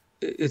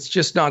 it's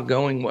just not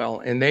going well.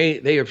 And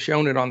they have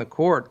shown it on the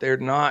court. They're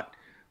not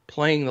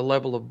playing the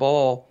level of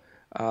ball,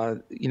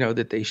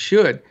 that they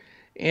should.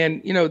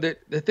 And,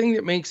 the thing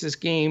that makes this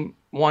game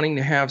wanting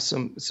to have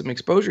some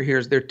exposure here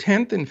is they're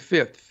 10th and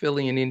 5th,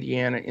 Philly and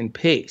Indiana, in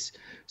pace.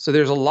 So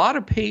there's a lot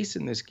of pace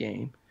in this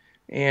game.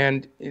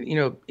 And,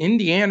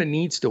 Indiana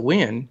needs to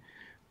win.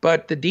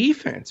 But the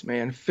defense,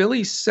 man,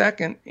 Philly's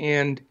second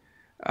and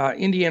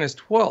Indiana's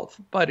 12th.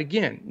 But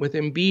again, with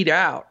Embiid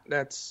out,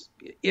 that's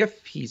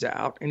if he's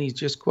out and he's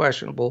just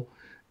questionable,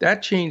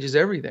 that changes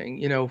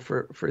everything,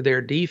 for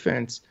their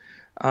defense.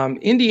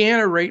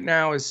 Indiana right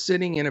now is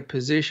sitting in a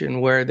position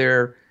where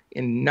they're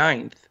in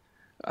 9th.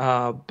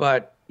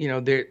 But,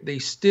 they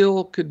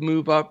still could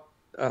move up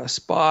a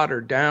spot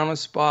or down a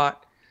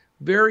spot.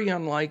 Very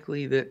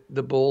unlikely that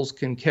the Bulls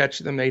can catch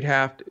them.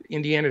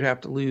 Indiana would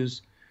have to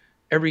lose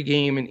every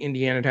game, and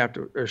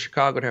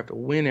Chicago would have to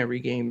win every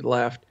game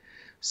left.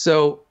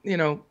 So,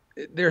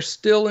 they're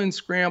still in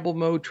scramble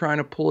mode trying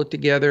to pull it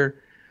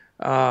together.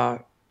 And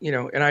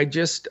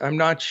I'm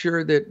not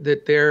sure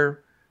that they're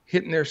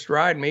hitting their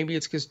stride. Maybe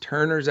it's because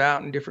Turner's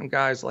out and different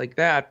guys like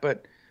that,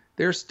 but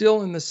they're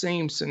still in the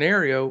same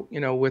scenario,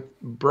 with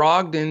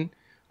Brogdon.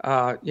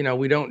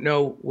 We don't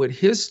know what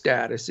his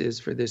status is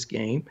for this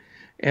game.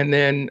 And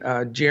then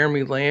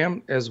Jeremy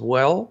Lamb as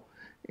well.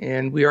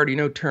 And we already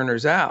know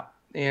Turner's out.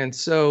 And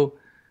so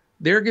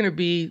they're going to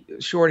be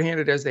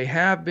shorthanded as they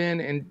have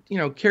been. And,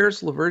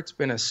 Karis LeVert's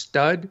been a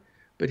stud,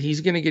 but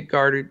he's going to get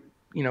guarded,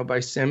 by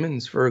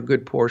Simmons for a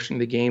good portion of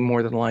the game,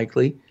 more than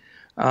likely.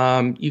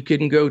 You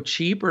can go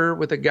cheaper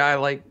with a guy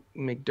like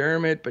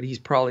McDermott, but he's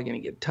probably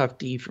going to get tough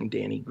D from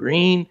Danny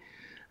Green.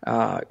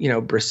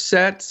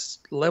 Brissett's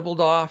leveled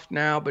off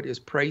now, but his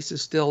price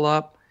is still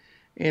up.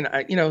 And,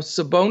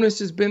 Sabonis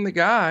has been the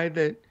guy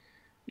that,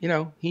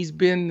 he's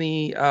been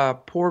the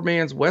poor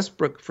man's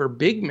Westbrook for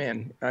big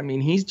men. I mean,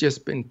 he's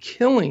just been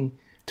killing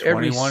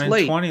every slate. 21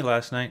 and 20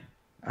 last night.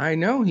 I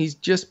know. He's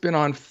just been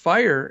on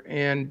fire,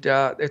 and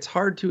it's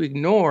hard to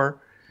ignore.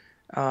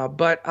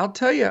 But I'll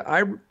tell you,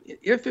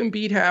 if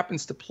Embiid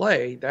happens to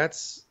play,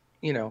 that's,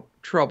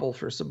 trouble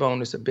for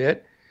Sabonis a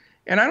bit.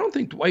 And I don't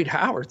think Dwight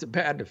Howard's a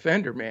bad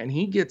defender, man.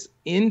 He gets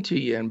into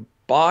you and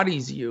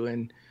bodies you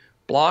and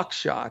blocks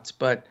shots.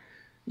 But,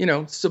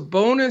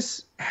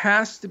 Sabonis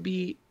has to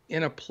be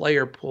in a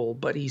player pool,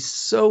 but he's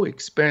so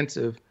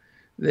expensive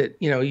that,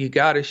 you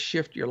got to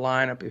shift your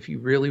lineup if you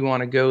really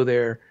want to go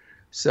there.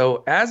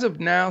 So as of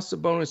now,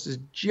 Sabonis is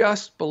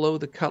just below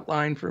the cut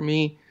line for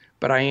me,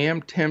 but I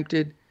am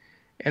tempted.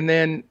 And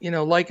then,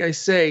 like I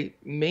say,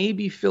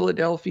 maybe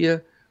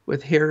Philadelphia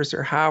with Harris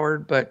or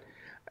Howard, but,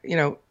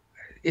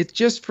 it's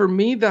just, for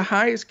me, the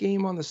highest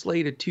game on the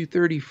slate at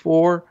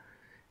 234.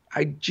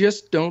 I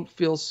just don't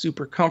feel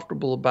super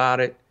comfortable about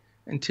it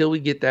until we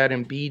get that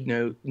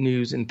Embiid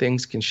news and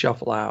things can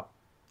shuffle out.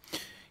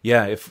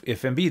 Yeah, if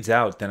Embiid's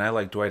out, then I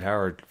like Dwight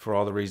Howard for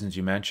all the reasons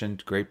you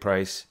mentioned. Great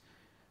price.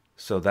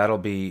 So that'll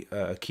be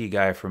a key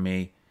guy for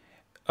me.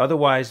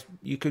 Otherwise,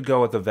 you could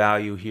go with the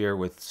value here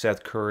with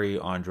Seth Curry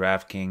on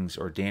DraftKings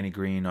or Danny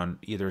Green on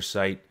either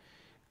site.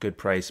 Good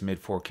price,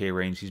 mid 4K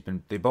range.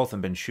 They both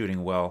have been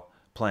shooting well,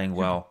 playing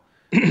well.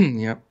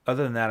 Yep.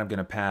 Other than that, I'm going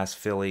to pass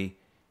Philly.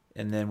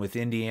 And then with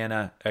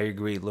Indiana, I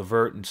agree.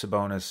 LeVert and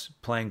Sabonis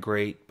playing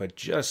great, but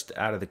just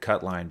out of the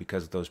cut line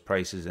because of those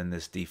prices and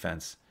this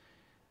defense.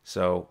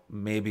 So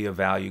maybe a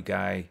value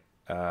guy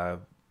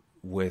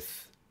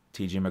with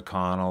T.J.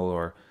 McConnell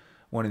or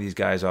one of these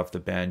guys off the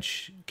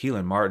bench.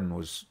 Keelan Martin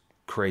was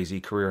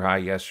crazy, career high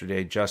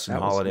yesterday. Justin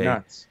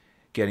Holiday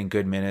getting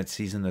good minutes.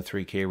 He's in the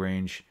 3K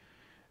range.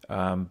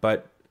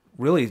 But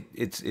really,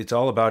 it's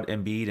all about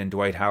Embiid and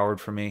Dwight Howard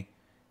for me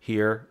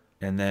here.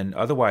 And then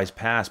otherwise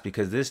pass,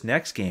 because this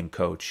next game,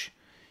 Coach,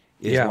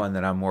 is one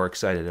that I'm more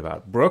excited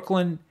about.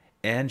 Brooklyn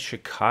and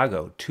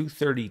Chicago,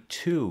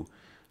 232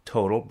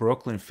 total.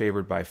 Brooklyn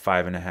favored by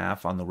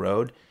 5.5 on the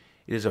road.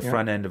 It is a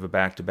front end of a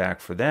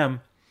back-to-back for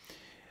them.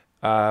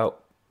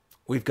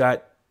 We've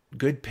got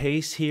good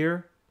pace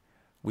here.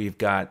 We've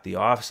got the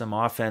awesome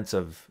offense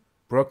of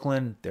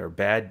Brooklyn, their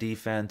bad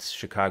defense,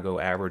 Chicago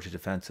average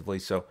defensively.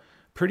 So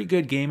pretty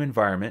good game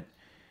environment.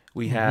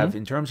 We have,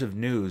 in terms of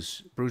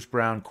news, Bruce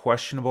Brown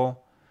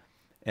questionable,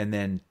 and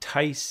then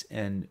Tice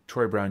and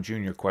Troy Brown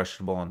Jr.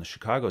 questionable on the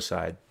Chicago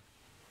side.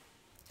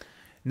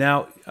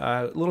 Now,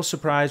 a little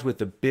surprised with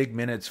the big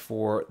minutes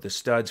for the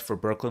studs for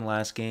Brooklyn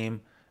last game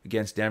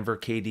against Denver.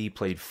 KD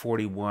played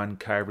 41,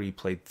 Kyrie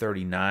played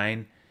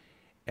 39,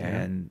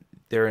 and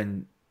they're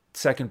in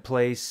second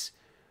place,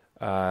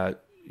 trying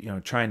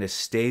to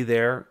stay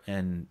there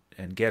and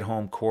get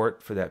home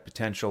court for that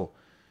potential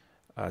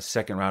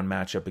second round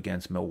matchup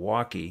against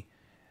Milwaukee.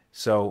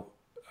 So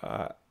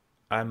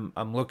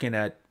I'm looking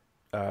at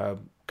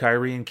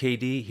Kyrie and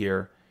KD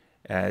here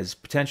as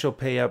potential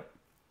pay up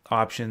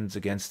options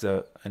against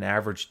an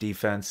average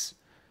defense,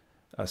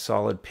 a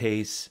solid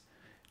pace.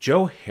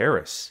 Joe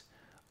Harris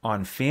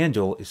on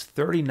Fanduel is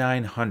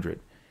 3,900,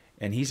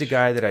 and he's a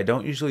guy that I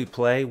don't usually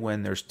play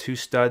when there's two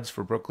studs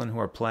for Brooklyn who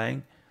are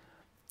playing,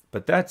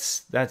 but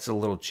that's a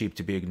little cheap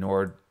to be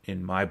ignored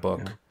in my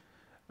book.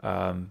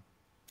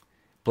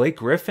 Blake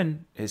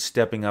Griffin is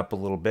stepping up a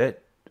little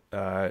bit.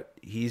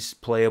 He's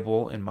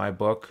playable in my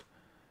book.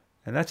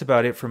 And that's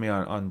about it for me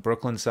on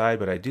Brooklyn side,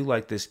 but I do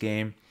like this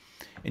game.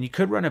 And you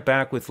could run it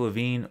back with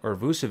Levine or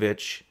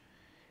Vucevic.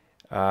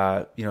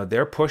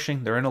 They're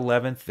pushing. They're in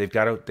 11th. They've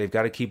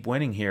got to keep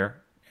winning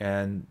here,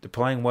 and they're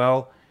playing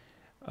well.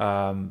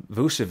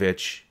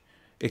 Vucevic,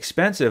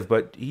 expensive,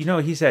 but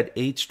he's had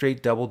 8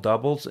 straight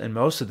double-doubles, and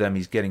most of them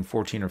he's getting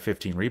 14 or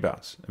 15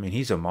 rebounds. I mean,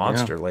 he's a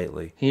monster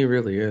lately. He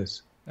really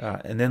is.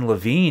 And then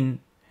Levine,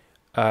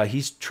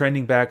 he's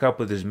trending back up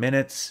with his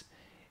minutes.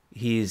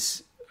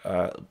 He's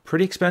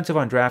pretty expensive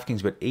on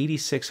DraftKings, but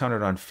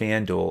 8,600 on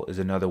FanDuel is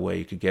another way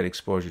you could get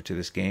exposure to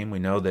this game. We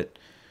know that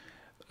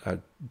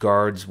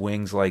guards,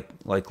 wings like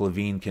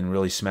Levine can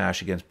really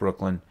smash against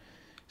Brooklyn.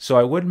 So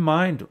I wouldn't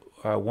mind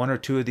one or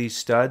two of these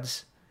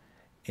studs,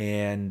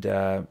 and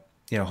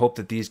hope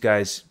that these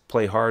guys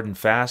play hard and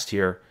fast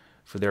here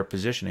for their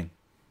positioning.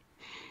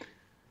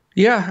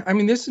 Yeah, I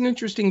mean, this is an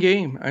interesting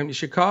game. I mean,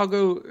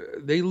 Chicago,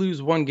 they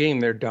lose one game,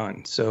 they're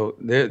done. So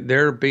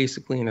they're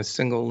basically in a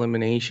single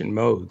elimination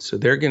mode. So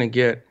they're going to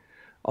get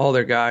all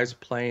their guys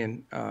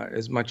playing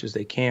as much as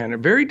they can.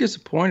 I'm very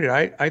disappointed.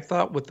 I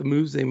thought with the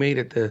moves they made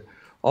at the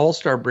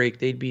All-Star break,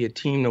 they'd be a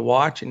team to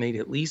watch and they'd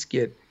at least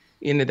get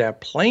into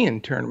that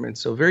play-in tournament.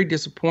 So very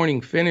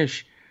disappointing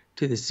finish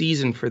to the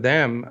season for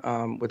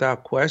them,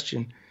 without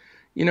question.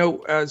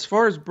 As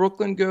far as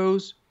Brooklyn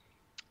goes,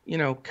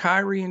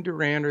 Kyrie and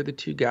Durant are the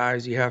two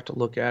guys you have to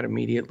look at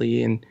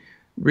immediately, and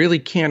really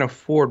can't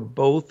afford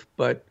both.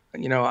 But,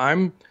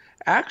 I'm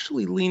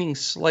actually leaning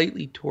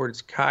slightly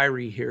towards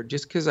Kyrie here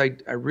just because I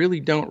really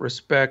don't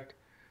respect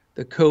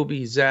the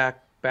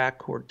Kobe-Zach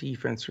backcourt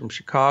defense from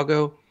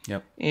Chicago.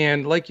 Yep.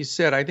 And like you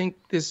said, I think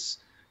this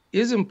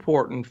is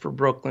important for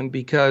Brooklyn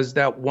because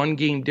that one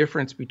game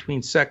difference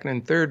between second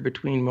and third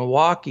between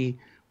Milwaukee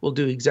will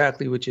do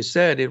exactly what you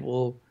said. It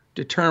will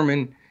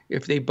determine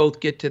if they both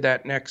get to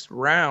that next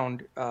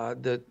round,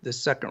 the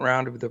second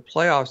round of the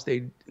playoffs,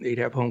 they'd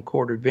have home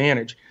court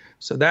advantage.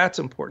 So that's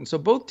important. So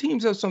both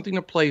teams have something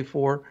to play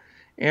for.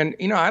 And,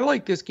 I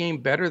like this game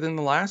better than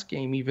the last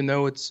game, even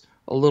though it's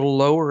a little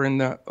lower in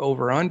the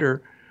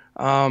over-under.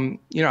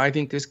 I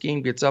think this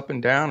game gets up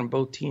and down and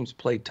both teams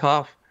play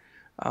tough.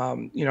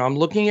 I'm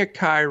looking at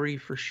Kyrie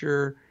for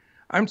sure.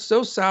 I'm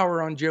so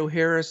sour on Joe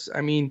Harris.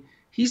 I mean,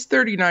 he's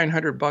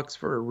 $3,900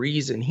 for a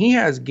reason. He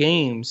has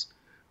games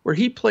where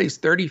he plays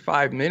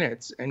 35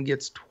 minutes and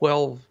gets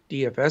 12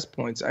 DFS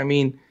points. I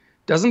mean,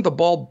 doesn't the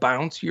ball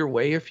bounce your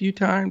way a few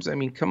times? I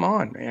mean, come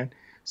on, man.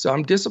 So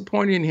I'm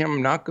disappointed in him.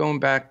 I'm not going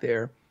back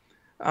there.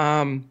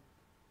 I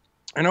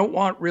don't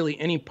want really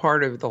any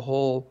part of the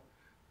whole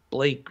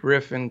Blake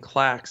Griffin,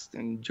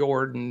 Claxton,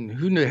 Jordan,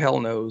 who the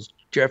hell knows,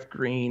 Jeff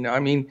Green. I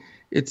mean,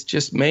 it's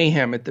just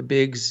mayhem at the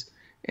bigs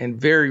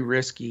and very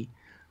risky.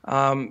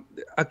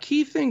 A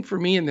key thing for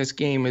me in this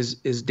game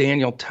is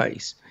Daniel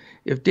Tice.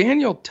 If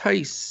Daniel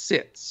Tice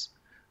sits,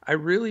 I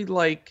really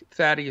like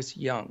Thaddeus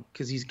Young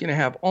because he's going to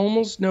have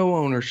almost no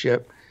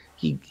ownership.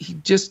 He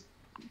just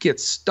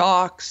gets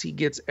stocks. He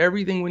gets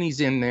everything when he's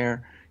in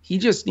there. He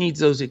just needs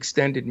those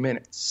extended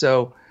minutes.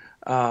 So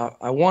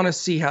I want to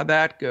see how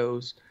that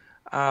goes.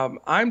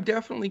 I'm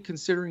definitely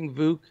considering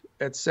Vuk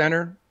at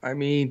center. I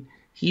mean,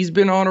 he's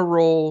been on a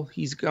roll.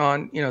 He's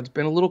gone, it's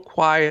been a little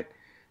quiet.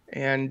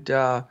 And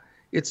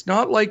it's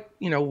not like,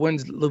 when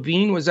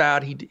Levine was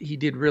out, he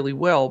did really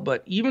well.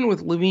 But even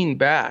with Levine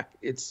back,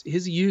 it's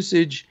his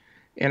usage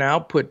and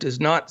output does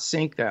not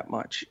sync that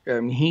much. I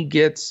mean,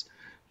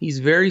 he's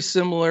very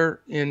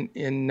similar in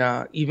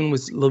even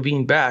with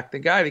Levine back. The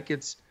guy that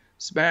gets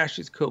smashed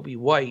is Kobe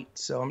White,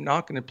 so I'm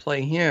not going to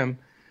play him.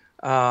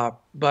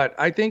 But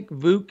I think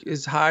Vuk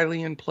is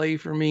highly in play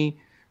for me.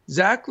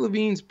 Zach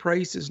LaVine's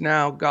price has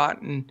now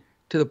gotten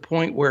to the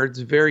point where it's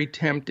very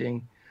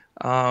tempting.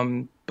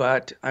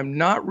 But I'm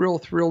not real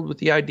thrilled with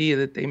the idea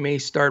that they may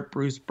start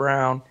Bruce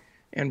Brown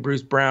and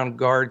Bruce Brown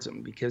guards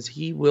him because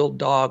he will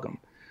dog him.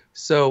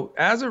 So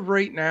as of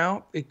right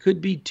now, it could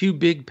be two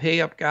big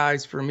pay up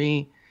guys for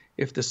me.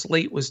 If the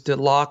slate was to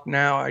lock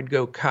now, I'd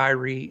go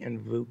Kyrie and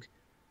Vuk.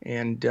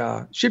 And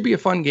should be a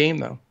fun game,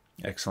 though.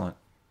 Excellent.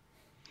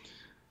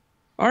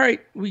 All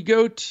right, we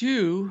go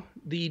to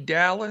the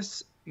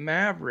Dallas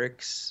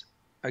Mavericks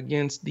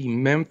against the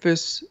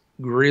Memphis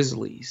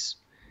Grizzlies.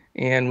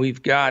 And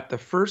we've got the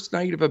first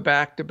night of a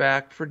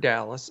back-to-back for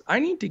Dallas. I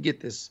need to get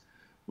this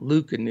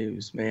Luka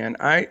news, man.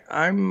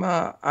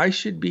 I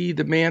should be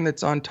the man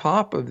that's on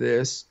top of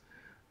this.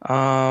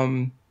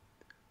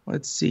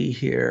 Let's see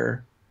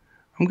here.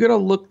 I'm going to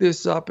look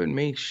this up and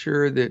make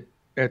sure that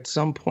at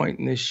some point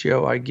in this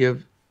show I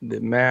give the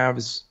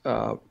Mavs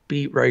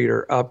beat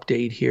writer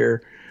update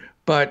here.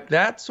 But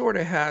that sort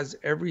of has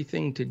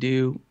everything to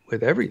do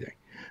with everything.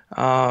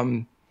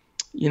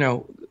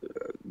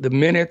 The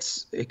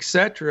minutes,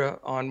 etc.,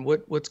 on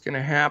what's going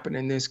to happen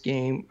in this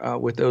game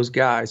with those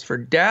guys. For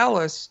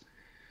Dallas,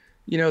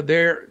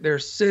 they're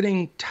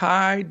sitting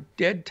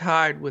dead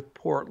tied with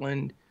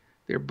Portland.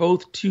 They're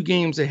both 2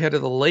 games ahead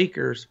of the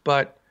Lakers,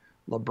 but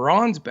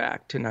LeBron's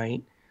back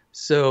tonight,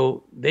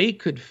 so they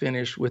could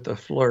finish with a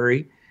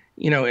flurry.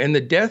 And the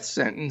death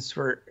sentence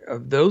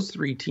of those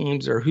 3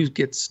 teams are who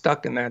gets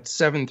stuck in that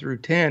 7 through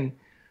 10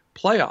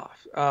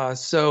 playoff.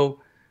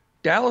 So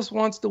Dallas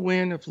wants to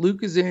win. If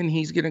Luke is in,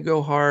 he's going to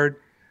go hard.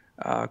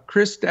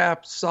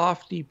 Kristaps,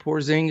 Softy,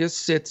 Porzingis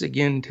sits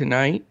again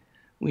tonight.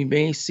 We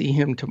may see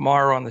him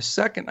tomorrow on the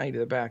second night of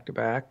the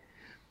back-to-back.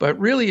 But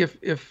really,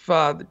 if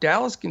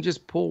Dallas can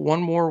just pull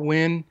one more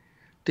win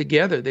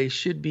together, they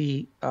should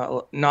be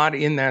not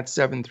in that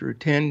 7 through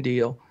 10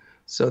 deal.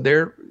 So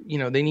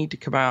they need to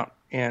come out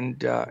and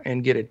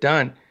get it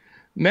done.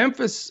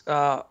 Memphis,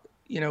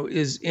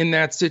 is in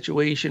that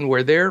situation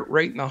where they're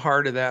right in the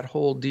heart of that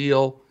whole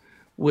deal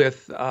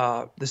with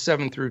the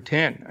 7 through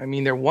 10. I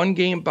mean, they're 1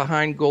 game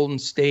behind Golden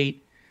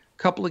State,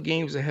 a couple of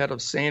games ahead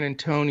of San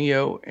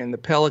Antonio and the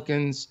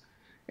Pelicans,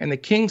 and the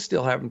Kings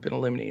still haven't been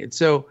eliminated.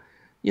 So,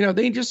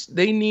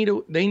 they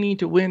need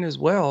to win as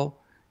well.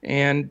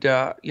 And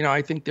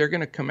I think they're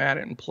going to come at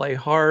it and play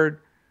hard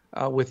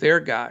with their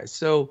guys.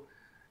 So,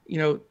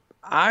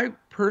 I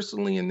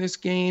personally in this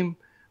game,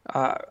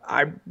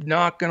 I'm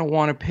not going to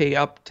want to pay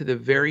up to the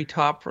very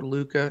top for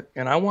Luka,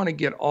 and I want to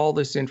get all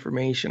this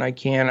information I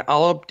can.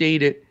 I'll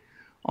update it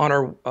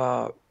on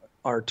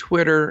our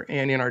Twitter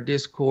and in our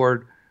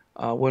Discord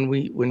when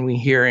we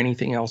hear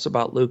anything else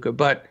about Luka.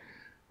 But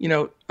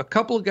a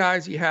couple of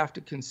guys you have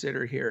to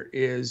consider here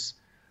is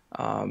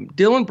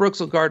Dylan Brooks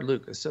will guard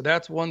Luka, so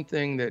that's one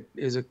thing that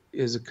is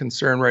a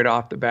concern right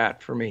off the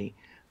bat for me.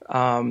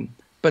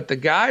 But the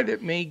guy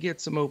that may get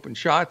some open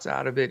shots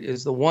out of it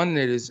is the one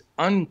that is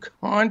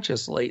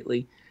unconscious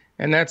lately,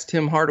 and that's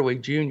Tim Hardaway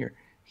Jr.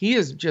 He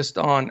is just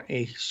on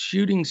a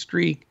shooting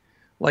streak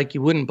like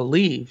you wouldn't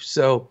believe.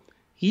 So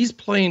he's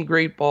playing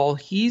great ball.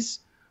 He's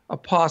a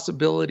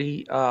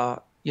possibility,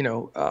 of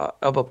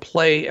a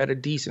play at a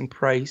decent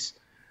price.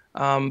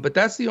 But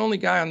that's the only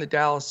guy on the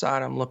Dallas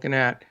side I'm looking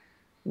at.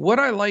 What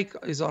I like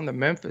is on the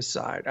Memphis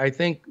side. I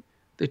think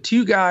the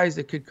two guys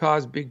that could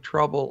cause big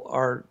trouble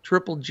are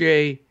Triple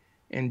J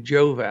and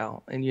Joe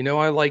Val. And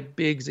I like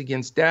bigs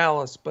against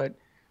Dallas, but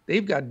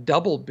they've got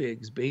double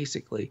bigs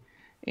basically.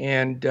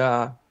 And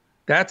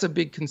that's a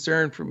big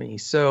concern for me.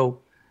 So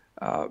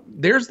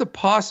there's the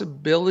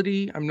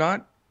possibility. I'm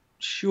not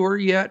sure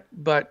yet,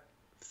 but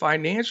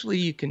financially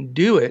you can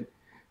do it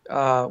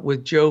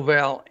with Joe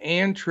Val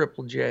and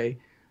Triple J.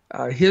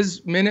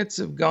 His minutes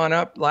have gone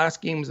up.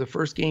 Last game was the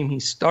first game he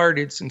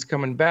started since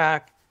coming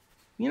back.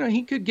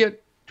 He could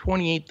get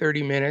 28,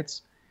 30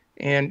 minutes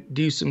and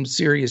do some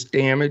serious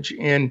damage.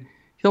 And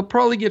he'll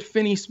probably get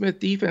Finney Smith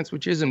defense,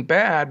 which isn't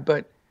bad,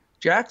 but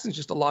Jackson's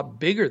just a lot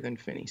bigger than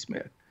Finney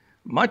Smith,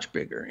 much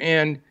bigger.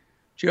 And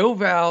Joe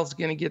Val's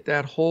going to get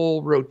that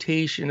whole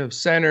rotation of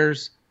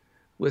centers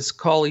with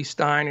Cauley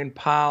Stein and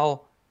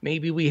Powell.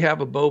 Maybe we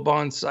have a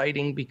Boban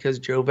sighting because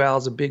Joe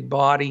Val's a big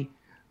body.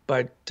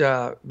 But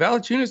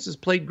Valanciunas has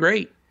played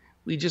great.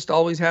 We just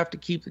always have to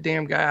keep the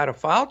damn guy out of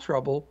foul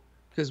trouble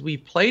because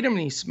we've played him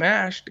and he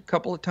smashed a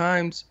couple of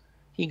times.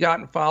 He got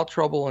in foul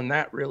trouble, and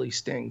that really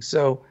stings.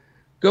 So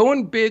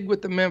going big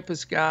with the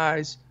Memphis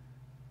guys,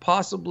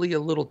 possibly a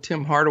little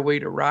Tim Hardaway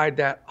to ride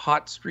that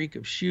hot streak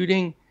of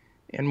shooting,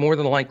 and more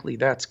than likely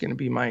that's going to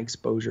be my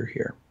exposure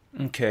here.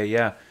 Okay,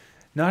 yeah.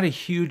 Not a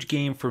huge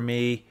game for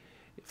me.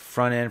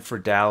 Front end for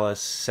Dallas,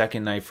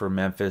 second night for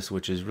Memphis,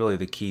 which is really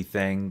the key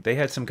thing. They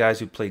had some guys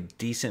who played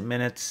decent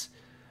minutes,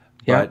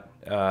 but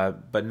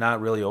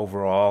not really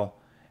overall.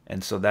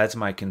 And so that's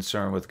my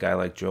concern with a guy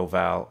like Joe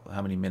Val.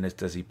 How many minutes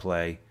does he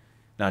play?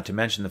 Not to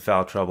mention the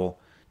foul trouble.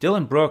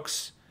 Dylan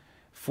Brooks,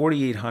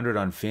 4,800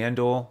 on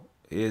Fanduel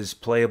is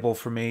playable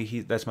for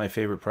me. That's my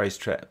favorite price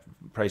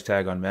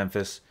tag on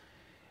Memphis.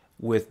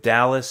 With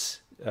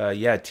Dallas,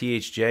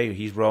 THJ,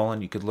 he's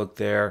rolling. You could look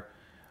there.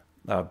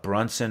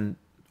 Brunson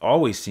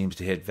always seems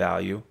to hit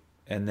value.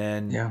 And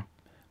then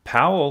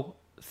Powell,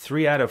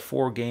 3 out of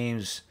 4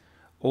 games,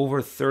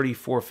 over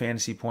 34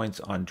 fantasy points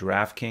on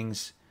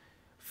Draftkings.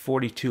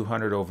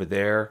 4,200 over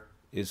there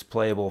is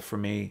playable for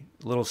me.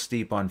 A little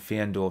steep on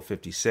FanDuel,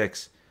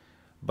 56.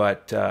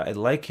 But I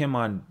like him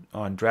on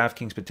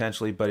Draftkings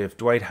potentially. But if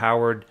Dwight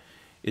Howard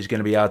is going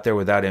to be out there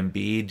without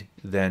Embiid,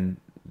 then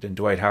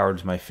Dwight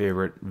Howard's my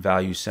favorite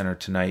value center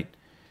tonight.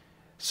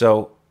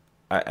 So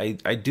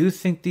I do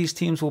think these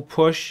teams will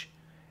push.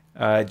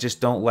 I just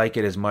don't like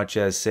it as much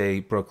as, say,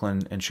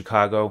 Brooklyn and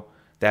Chicago,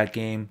 that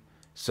game.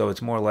 So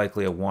it's more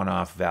likely a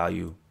one-off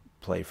value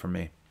play for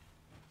me.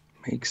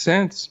 Makes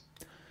sense.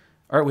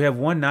 All right, we have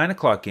one 9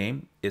 o'clock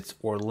game. It's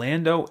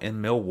Orlando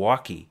and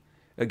Milwaukee.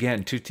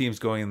 Again, two teams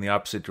going in the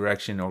opposite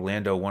direction.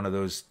 Orlando, one of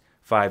those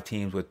 5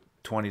 teams with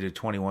 20 to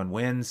 21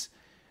 wins.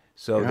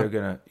 So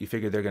you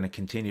figure they're gonna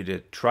continue to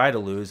try to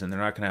lose, and they're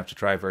not gonna have to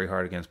try very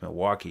hard against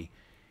Milwaukee,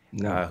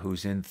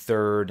 who's in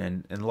third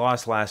and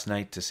lost last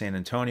night to San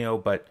Antonio,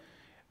 but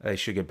they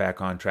should get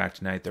back on track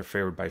tonight. They're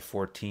favored by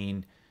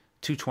 14,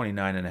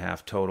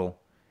 229.5 total.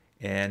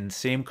 And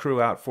same crew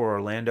out for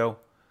Orlando: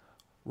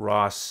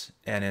 Ross,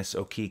 Ennis,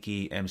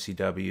 Okeke,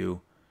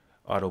 MCW,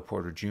 Otto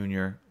Porter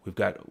Jr. We've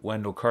got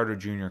Wendell Carter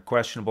Jr.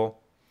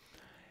 questionable.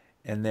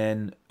 And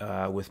then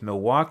with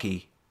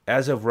Milwaukee,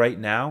 as of right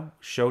now,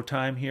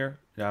 showtime here.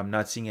 I'm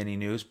not seeing any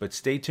news, but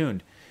stay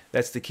tuned.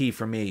 That's the key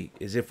for me,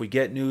 is if we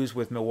get news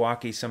with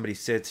Milwaukee, somebody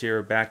sits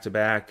here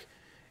back-to-back,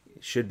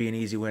 should be an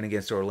easy win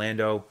against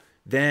Orlando,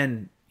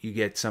 then you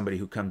get somebody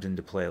who comes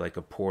into play, like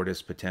a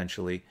Portis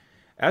potentially.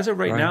 As of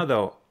right now,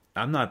 though,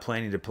 I'm not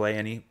planning to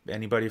play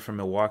anybody from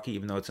Milwaukee,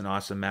 even though it's an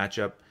awesome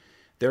matchup.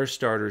 Their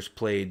starters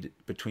played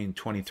between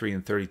 23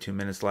 and 32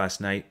 minutes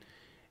last night,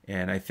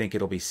 and I think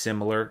it'll be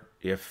similar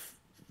if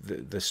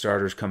the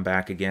starters come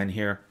back again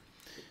here.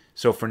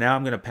 So for now,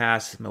 I'm going to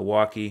pass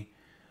Milwaukee.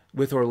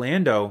 With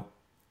Orlando,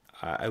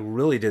 I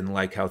really didn't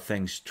like how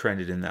things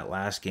trended in that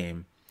last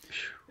game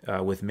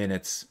with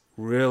minutes.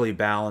 Really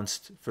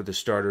balanced for the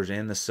starters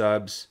and the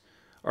subs.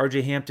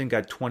 RJ Hampton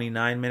got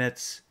 29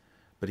 minutes,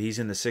 but he's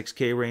in the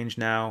 6K range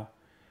now.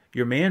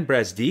 Your man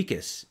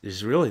Brazdeikis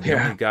is really the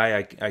only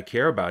guy I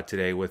care about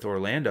today with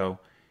Orlando.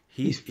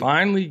 He's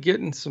finally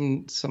getting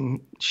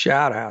some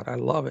shout out. I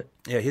love it.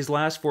 Yeah, his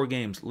last 4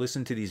 games,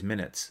 listen to these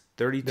minutes.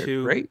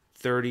 32,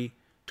 30,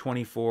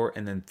 24,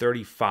 and then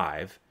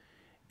 35.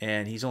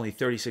 And he's only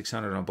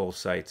 3,600 on both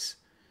sites.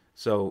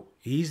 So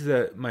he's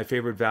my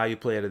favorite value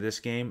play out of this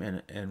game.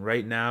 And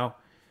right now,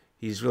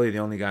 he's really the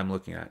only guy I'm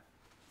looking at.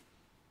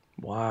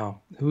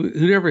 Wow.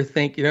 Who'd ever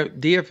think,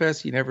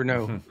 DFS, you never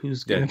know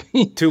who's going to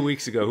be. 2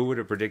 weeks ago, who would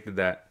have predicted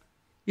that?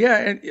 Yeah,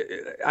 and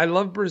I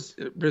love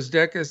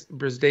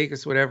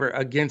Brazdeikis, whatever,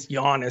 against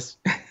Giannis.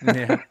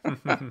 Yeah.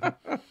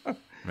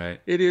 Right.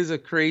 It is a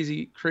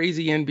crazy,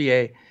 crazy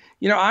NBA.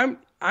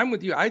 I'm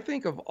with you. I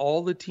think of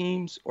all the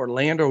teams,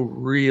 Orlando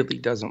really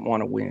doesn't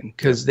want to win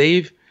because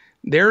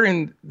they're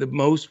in the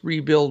most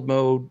rebuild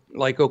mode,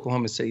 like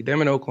Oklahoma City,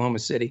 them in Oklahoma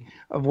City,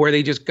 of where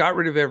they just got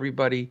rid of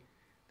everybody.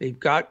 They've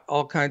got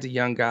all kinds of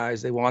young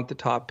guys. They want the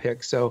top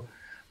pick. So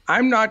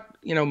I'm not,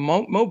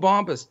 Mo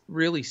Bamba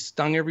really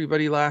stung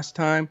everybody last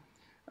time.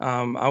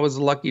 I was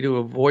lucky to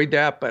avoid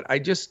that, but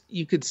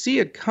you could see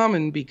it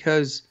coming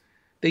because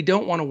they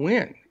don't want to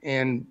win.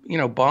 And,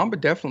 Bamba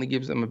definitely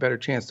gives them a better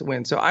chance to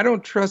win. So I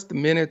don't trust the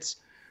minutes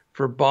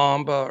for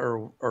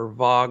Bamba or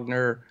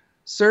Wagner,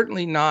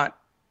 certainly not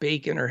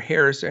Bacon or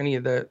Harris, any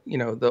of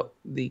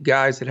the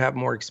guys that have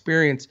more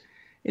experience.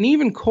 And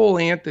even Cole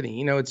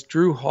Anthony, it's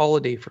Drew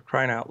Holiday, for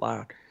crying out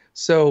loud.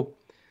 So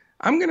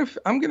I'm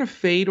gonna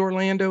fade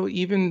Orlando,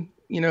 even,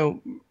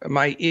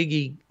 my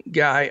Iggy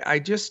guy. I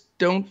just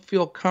don't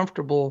feel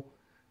comfortable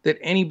that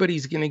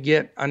anybody's going to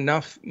get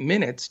enough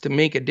minutes to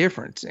make a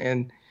difference.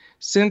 And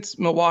since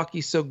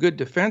Milwaukee's so good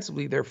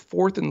defensively, they're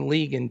fourth in the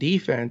league in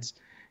defense.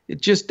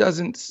 It just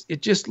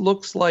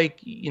looks like,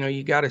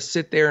 you got to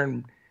sit there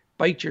and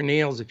bite your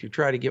nails if you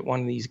try to get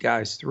one of these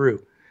guys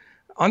through.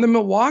 On the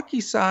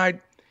Milwaukee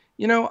side,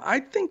 I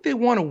think they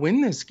want to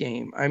win this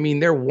game. I mean,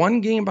 they're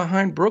one game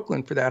behind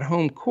Brooklyn for that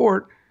home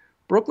court.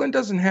 Brooklyn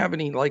doesn't have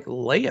any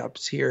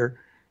layups here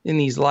in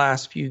these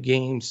last few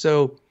games.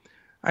 So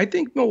I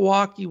think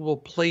Milwaukee will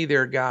play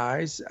their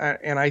guys,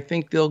 and I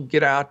think they'll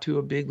get out to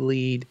a big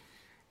lead.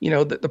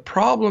 The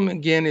problem,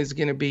 again, is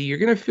going to be you're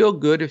going to feel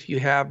good if you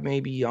have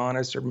maybe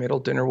Giannis or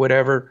Middleton or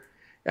whatever.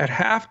 At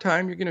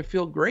halftime, you're going to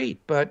feel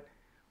great, but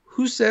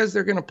who says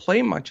they're going to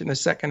play much in the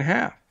second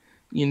half?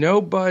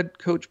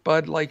 Coach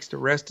Bud likes to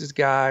rest his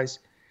guys,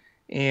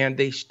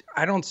 and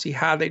I don't see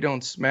how they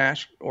don't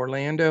smash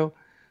Orlando.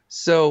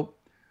 So,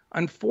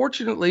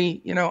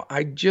 unfortunately,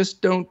 I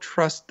just don't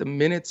trust the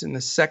minutes in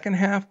the second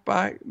half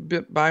by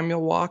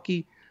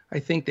Milwaukee. I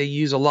think they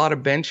use a lot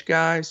of bench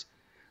guys,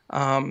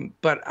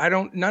 but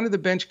none of the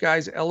bench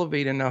guys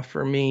elevate enough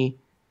for me,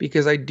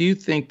 because I do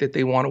think that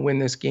they want to win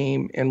this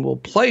game and will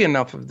play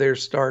enough of their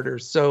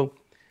starters. So,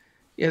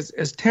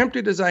 as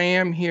tempted as I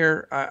am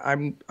here,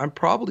 I'm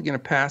probably going to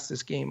pass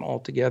this game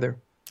altogether.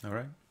 All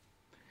right.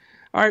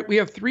 All right, we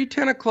have 3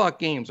 10 o'clock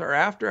games, our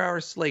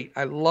after-hour slate.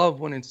 I love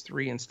when it's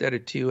 3 instead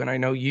of 2, and I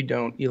know you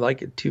don't. You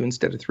like it 2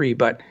 instead of 3,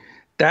 but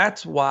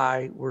that's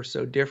why we're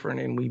so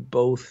different, and we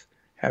both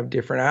have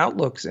different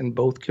outlooks, and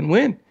both can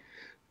win.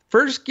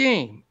 First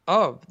game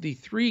of the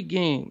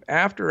 3-game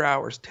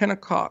after-hours 10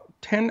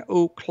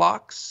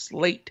 o'clock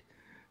slate.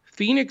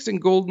 Phoenix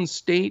and Golden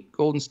State.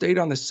 Golden State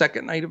on the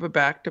second night of a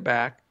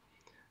back-to-back.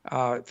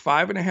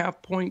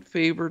 5.5-point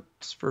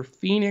favorites for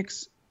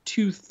Phoenix,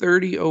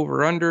 230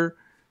 over-under.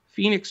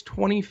 Phoenix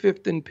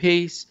 25th in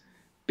pace.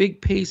 Big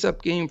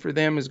pace-up game for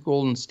them as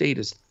Golden State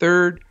is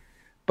third.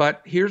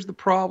 But here's the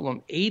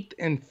problem. 8th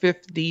and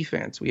 5th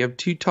defense. We have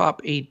 2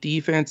 top 8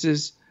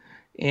 defenses.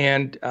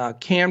 And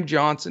Cam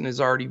Johnson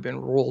has already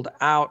been rolled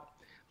out.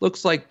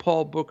 Looks like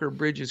Paul Booker,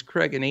 Bridges,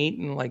 Craig, and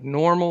Ayton like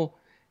normal.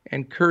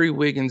 And Curry,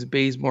 Wiggins,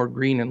 Bazemore,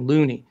 Green, and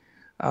Looney.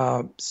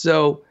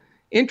 So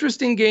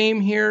interesting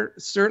game here.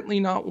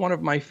 Certainly not one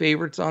of my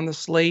favorites on the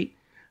slate.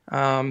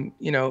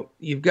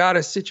 You've got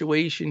a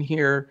situation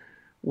here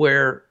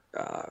where,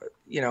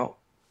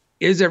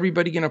 is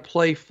everybody going to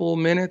play full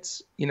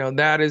minutes?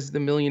 That is the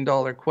 $1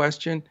 million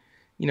question.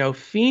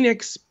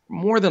 Phoenix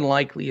more than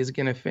likely is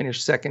going to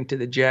finish second to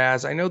the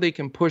Jazz. I know they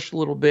can push a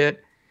little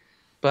bit,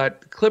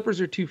 but the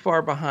Clippers are too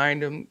far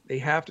behind them. They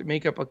have to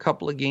make up a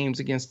couple of games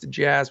against the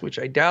Jazz, which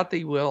I doubt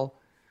they will.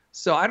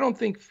 So I don't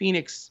think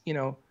Phoenix,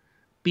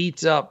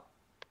 beats up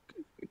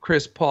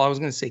Chris Paul. I was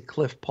going to say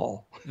Cliff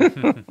Paul.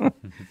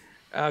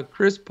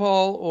 Chris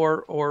Paul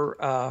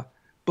or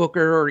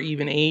Booker or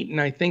even Ayton.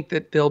 I think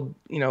that they'll,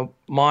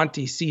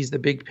 Monty sees the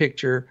big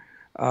picture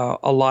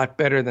a lot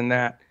better than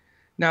that.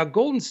 Now,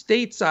 Golden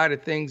State side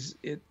of things,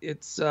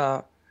 it's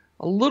a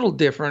little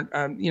different.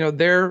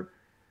 They're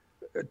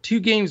 2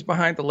 games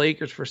behind the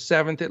Lakers for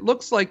 7th. It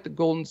looks like the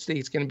Golden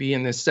State's going to be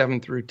in this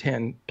 7 through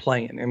 10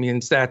 play-in. I mean,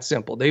 it's that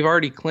simple. They've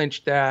already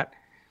clinched that,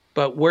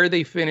 but where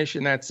they finish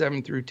in that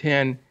 7 through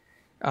 10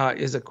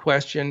 is a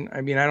question.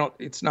 I mean,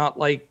 it's not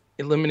like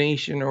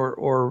elimination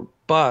or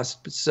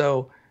bust,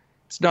 so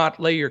it's not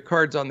lay your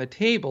cards on the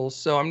table.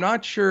 So I'm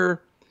not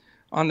sure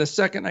on the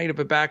second night of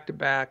a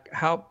back-to-back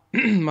how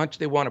much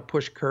they want to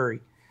push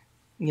Curry.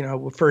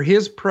 For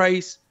his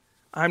price,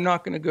 I'm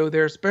not going to go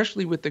there,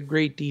 especially with the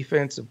great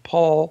defense of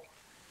Paul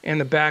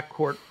and the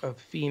backcourt of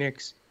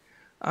Phoenix.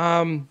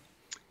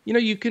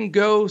 You can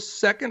go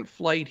second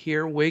flight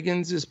here.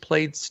 Wiggins has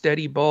played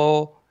steady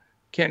ball.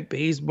 Kent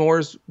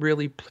Bazemore's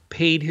really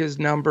paid his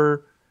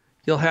number.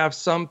 You'll have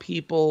some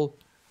people,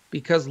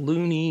 because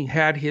Looney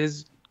had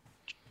his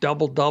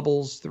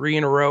double-doubles 3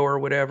 in a row or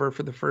whatever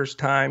for the first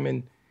time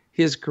in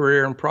his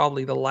career and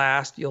probably the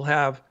last. You'll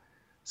have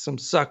some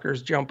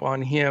suckers jump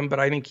on him, but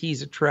I think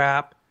he's a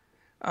trap.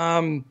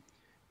 Draymond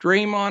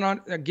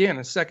on, again,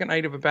 a second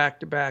night of a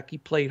back-to-back. He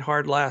played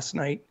hard last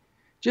night.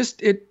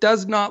 It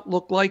does not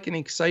look like an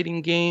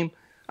exciting game.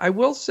 I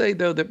will say,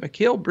 though, that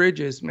Mikal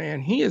Bridges,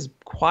 man, he is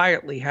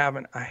quietly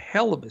having a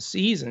hell of a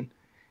season,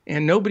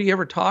 and nobody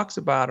ever talks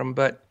about him,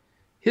 but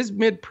his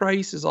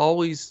mid-price is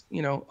always,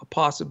 a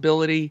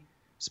possibility,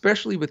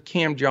 especially with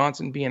Cam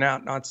Johnson being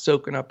out, not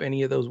soaking up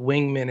any of those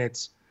wing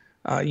minutes.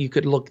 You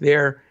could look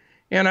there.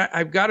 And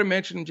I've got to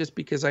mention him just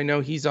because I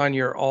know he's on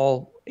your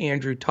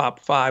all-Andrew top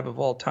 5 of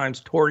all times,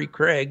 Torrey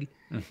Craig.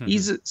 Mm-hmm.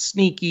 He's a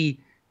sneaky,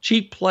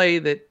 cheap play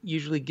that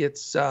usually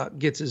gets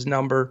his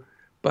number.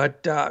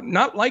 But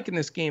not liking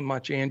this game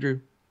much,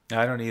 Andrew.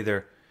 I don't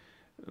either.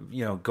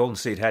 Golden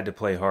State had to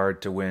play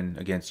hard to win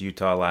against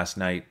Utah last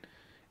night,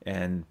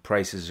 and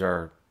prices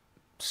are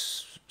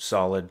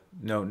solid.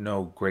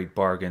 No great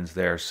bargains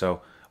there.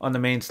 So on the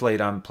main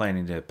slate, I'm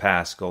planning to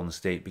pass Golden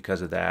State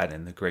because of that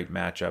and the great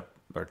matchup,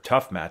 or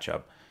tough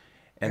matchup.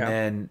 And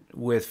then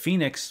with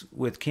Phoenix,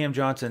 with Cam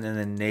Johnson and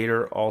then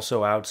Nader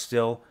also out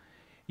still,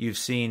 you've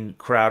seen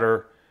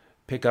Crowder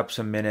pick up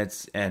some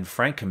minutes, and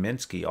Frank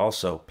Kaminsky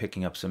also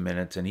picking up some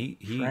minutes. And he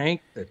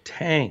Frank the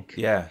Tank.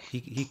 Yeah,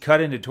 he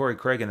cut into Torrey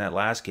Craig in that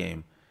last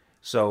game.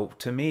 So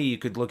to me, you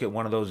could look at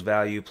one of those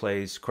value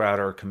plays,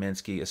 Crowder or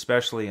Kaminsky,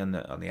 especially on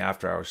the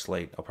after hour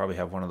slate. I'll probably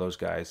have one of those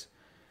guys.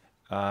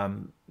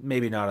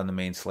 Maybe not on the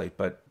main slate,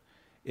 but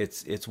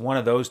it's one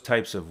of those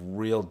types of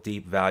real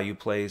deep value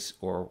plays,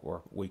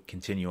 or we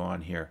continue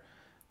on here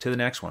to the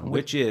next one,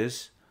 which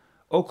is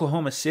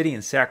Oklahoma City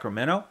and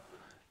Sacramento,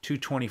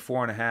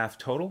 224.5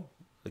 total.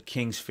 The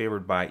Kings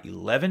favored by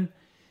 11.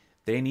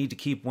 They need to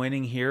keep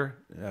winning here,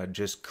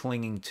 just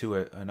clinging to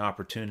an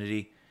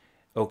opportunity.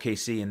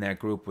 OKC in that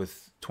group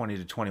with 20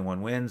 to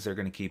 21 wins. They're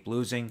going to keep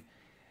losing.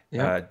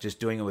 Just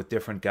doing it with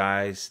different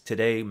guys.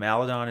 Today,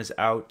 Maledon is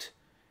out.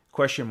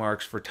 Question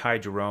marks for Ty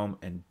Jerome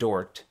and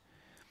Dort.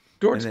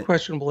 Dort's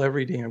questionable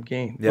every damn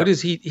game. Yep. What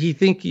does he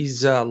think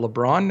he's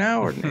LeBron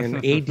now, or an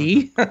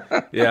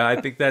AD? Yeah,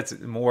 I think that's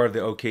more of the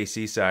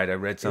OKC side. I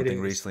read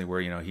something recently where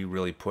he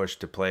really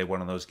pushed to play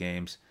one of those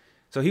games.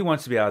 So he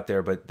wants to be out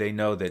there, but they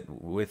know that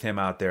with him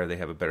out there, they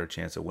have a better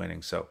chance of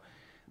winning. So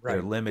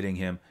they're limiting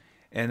him.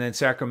 And then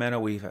Sacramento,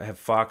 we have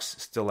Fox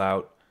still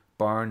out,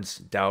 Barnes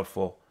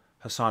doubtful,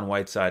 Hassan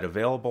Whiteside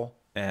available,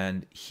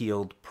 and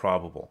Hield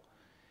probable.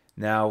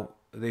 Now,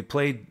 they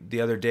played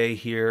the other day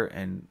here,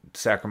 and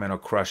Sacramento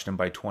crushed them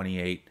by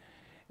 28.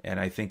 And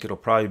I think it'll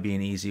probably be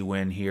an easy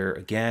win here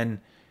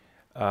again.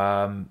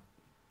 On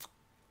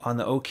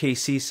the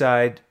OKC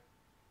side,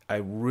 I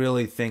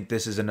really think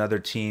this is another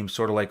team,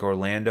 sort of like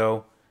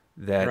Orlando,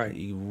 that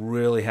you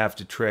really have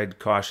to tread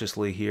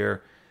cautiously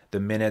here. The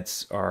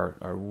minutes are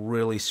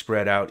really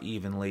spread out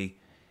evenly.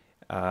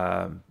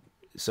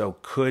 So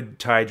could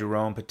Ty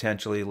Jerome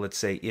potentially, let's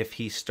say, if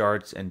he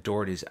starts and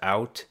Dort is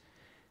out,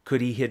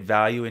 could he hit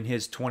value in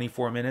his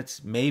 24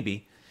 minutes?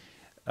 Maybe.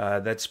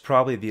 That's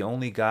probably the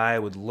only guy I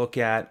would look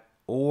at.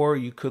 Or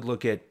you could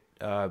look at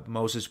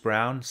Moses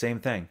Brown, same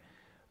thing.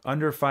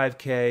 Under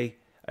 5K,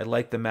 I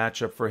like the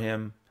matchup for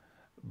him,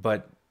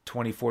 but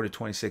 24 to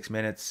 26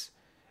 minutes.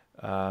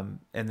 And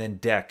then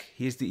Deck,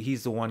 he's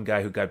the one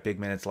guy who got big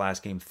minutes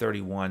last game,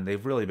 31.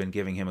 They've really been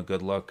giving him a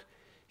good look.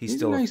 He's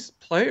still a nice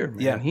player,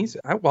 man. Yeah.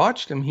 I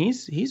watched him.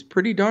 He's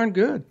pretty darn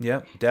good.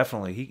 Yeah,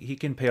 definitely. He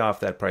can pay off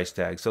that price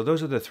tag. So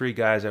those are the three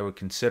guys I would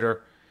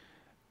consider.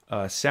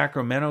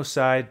 Sacramento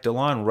side,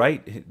 DeLon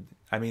Wright.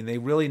 I mean, they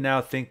really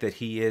now think that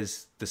he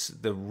is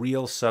the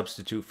real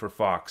substitute for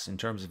Fox in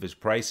terms of his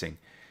pricing,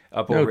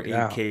 up over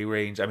 8K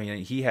range. I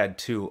mean, he had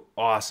two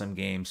awesome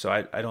games, so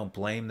I don't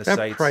blame the sites.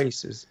 That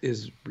price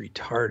is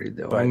retarded,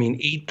 though. But, I mean,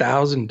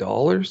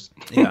 $8,000.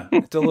 Yeah,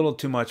 it's a little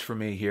too much for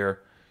me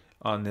here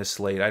on this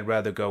slate. I'd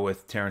rather go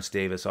with Terrence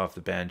Davis off the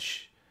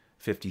bench,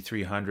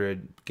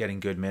 5,300, getting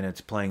good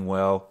minutes, playing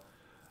well.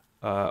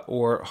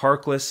 Or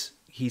Harkless,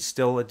 he's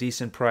still a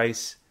decent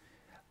price.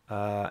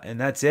 And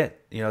that's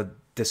it.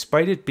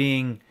 Despite it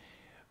being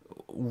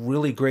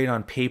really great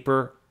on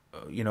paper,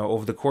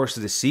 over the course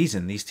of the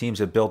season, these teams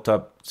have built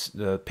up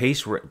the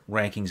pace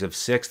rankings of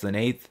 6th and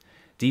 8th.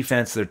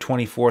 Defense, they're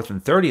 24th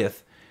and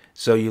 30th.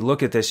 So you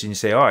look at this and you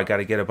say, I got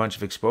to get a bunch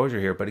of exposure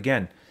here. But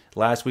again,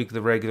 last week of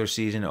the regular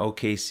season,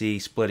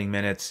 OKC splitting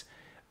minutes,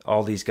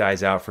 all these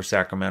guys out for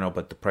Sacramento,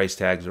 but the price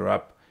tags are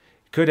up.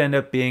 Could end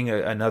up being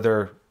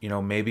another,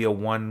 maybe a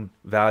one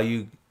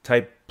value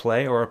type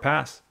play or a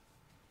pass.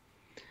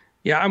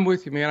 Yeah, I'm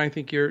with you, man. I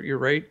think you're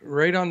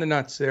right on the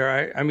nuts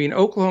there. I mean,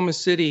 Oklahoma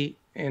City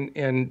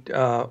and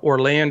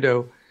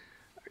Orlando,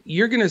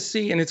 you're going to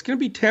see, and it's going to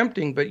be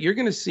tempting, but you're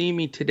going to see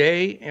me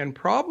today and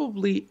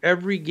probably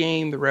every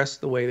game the rest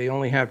of the way. They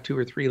only have 2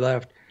 or 3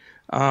 left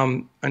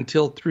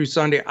until through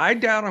Sunday. I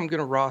doubt I'm going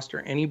to roster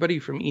anybody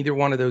from either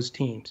one of those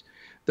teams.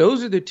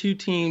 Those are the two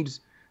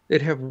teams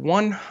that have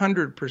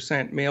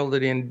 100% mailed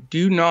it in,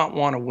 do not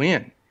want to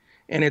win.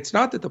 And it's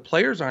not that the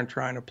players aren't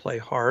trying to play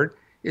hard.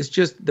 It's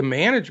just the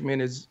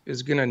management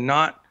is going to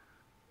not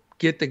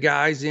get the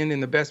guys in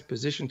the best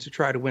position to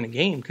try to win a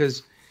game,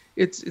 because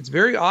it's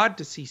very odd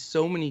to see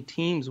so many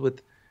teams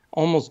with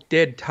almost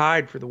dead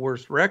tied for the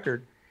worst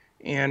record.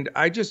 And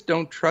I just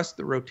don't trust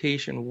the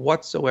rotation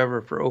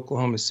whatsoever for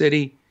Oklahoma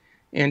City,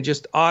 and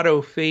just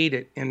auto fade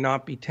it and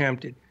not be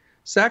tempted.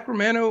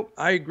 Sacramento,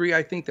 I agree.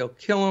 I think they'll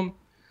kill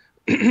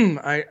them.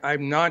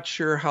 I'm not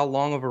sure how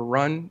long of a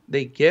run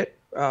they get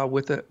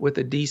with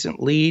a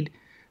decent lead.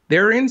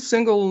 They're in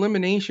single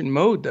elimination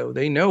mode, though.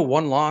 They know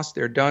one loss,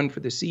 they're done for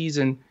the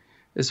season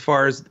as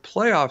far as the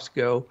playoffs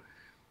go.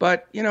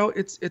 But,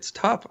 it's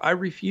tough. I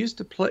refuse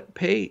to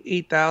pay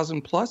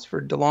 $8,000 plus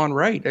for DeLon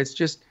Wright. It's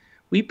just,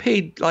 we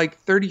paid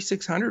like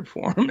 $3,600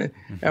 for him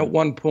at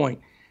one point.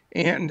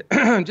 And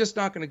I'm just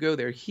not going to go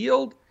there.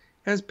 Hield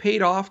has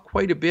paid off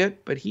quite a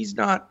bit, but he's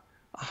not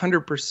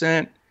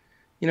 100%.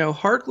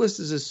 Harkless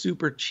is a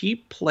super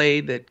cheap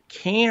play that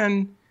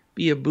can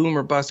be a boom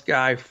or bust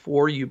guy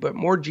for you, but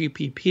more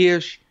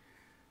GPP-ish.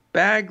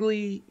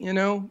 Bagley,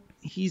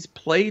 he's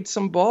played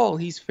some ball.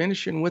 He's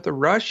finishing with a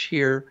rush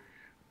here,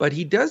 but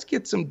he does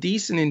get some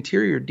decent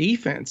interior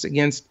defense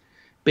against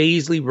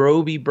Baisley,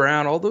 Roby,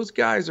 Brown. All those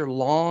guys are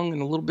long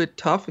and a little bit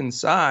tough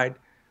inside.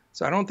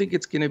 So I don't think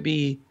it's going to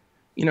be,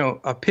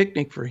 a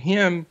picnic for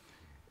him.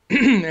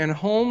 And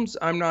Holmes,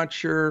 I'm not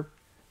sure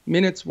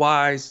minutes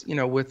wise,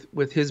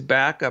 with his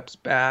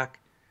backups back,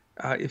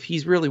 if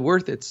he's really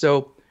worth it.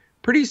 So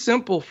pretty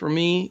simple for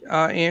me,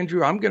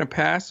 Andrew. I'm going to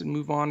pass and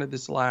move on to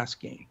this last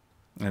game.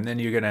 And then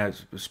you're going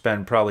to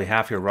spend probably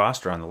half your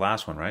roster on the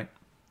last one, right?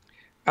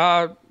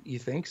 You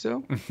think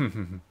so?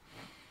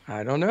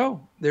 I don't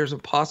know. There's a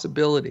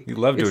possibility. You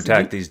love to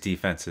attack these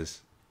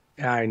defenses.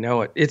 I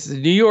know it. It's the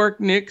New York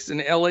Knicks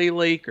and LA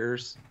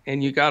Lakers,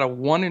 and you got a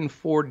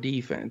 1-4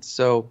 defense.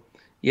 So,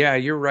 yeah,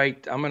 you're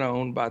right. I'm going to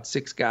own about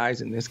 6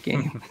 guys in this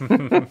game.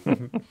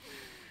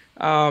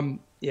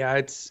 Yeah,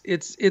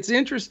 it's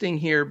interesting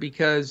here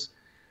because,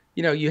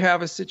 you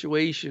have a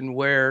situation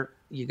where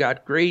you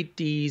got great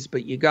Ds,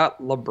 but you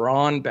got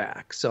LeBron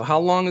back. So how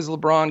long is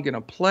LeBron going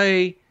to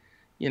play?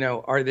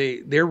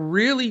 They're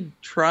really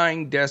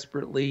trying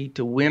desperately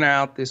to win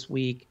out this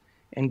week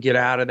and get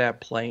out of that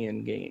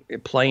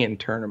play-in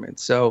tournament.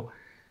 So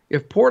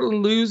if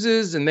Portland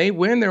loses and they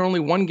win, they're only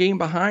 1 game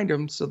behind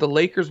them. So the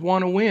Lakers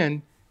want to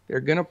win. They're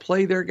going to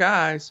play their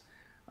guys.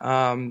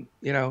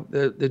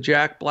 The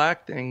Jack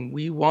Black thing,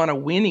 we want a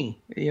Winnie,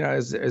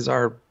 as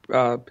our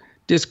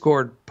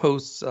Discord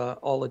posts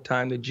all the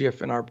time, the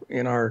GIF in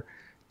our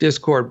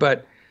Discord.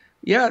 But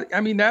yeah,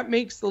 I mean, that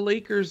makes the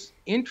Lakers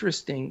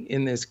interesting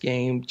in this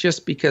game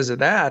just because of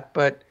that.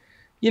 But,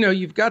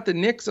 you've got the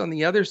Knicks on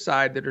the other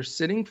side that are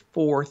sitting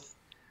 4th.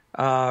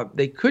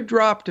 They could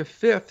drop to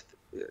 5th.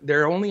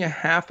 They're only a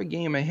half a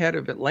game ahead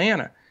of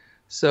Atlanta.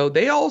 So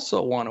they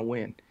also want to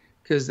win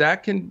because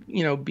that can,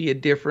 be a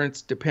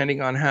difference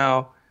depending on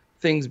how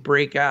things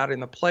break out in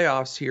the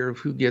playoffs here of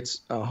who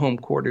gets a home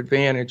court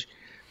advantage.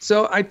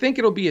 So I think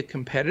it'll be a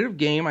competitive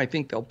game. I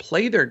think they'll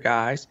play their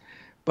guys.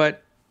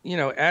 But,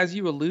 as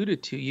you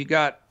alluded to, you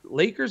got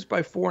Lakers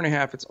by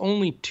 4.5. It's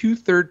only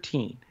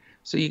 213.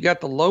 So you got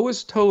the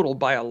lowest total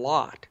by a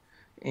lot.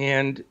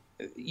 And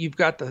you've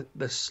got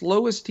the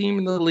slowest team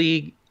in the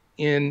league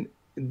in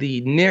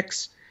the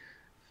Knicks,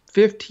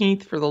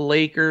 15th for the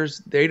Lakers.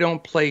 They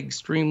don't play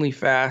extremely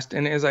fast.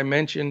 And as I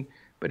mentioned,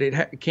 but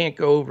it can't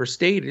go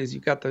overstated, is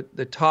you've got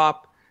the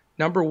top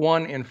number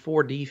 1 and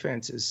 4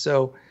 defenses.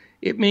 So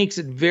it makes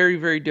it very,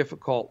 very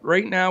difficult.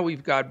 Right now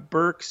we've got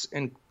Burks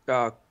and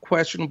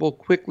questionable,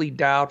 quickly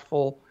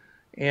doubtful,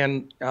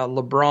 and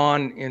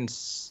LeBron and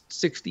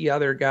 60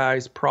 other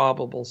guys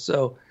probable.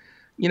 So,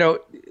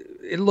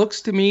 it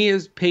looks to me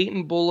as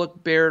Peyton,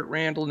 Bullock, Barrett,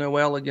 Randall,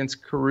 Noel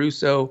against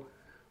Caruso,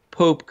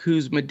 Pope,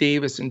 Kuzma,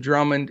 Davis, and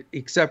Drummond,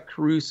 except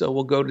Caruso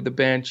will go to the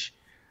bench,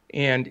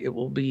 and it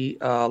will be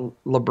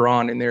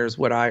LeBron in there is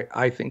what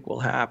I think will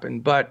happen.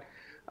 But,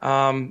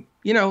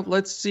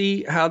 let's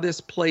see how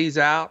this plays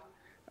out.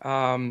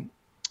 The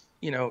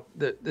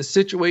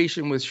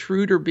situation with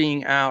Schroeder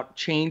being out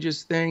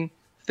changes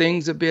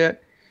things a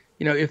bit.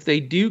 If they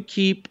do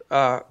keep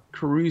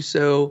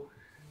Caruso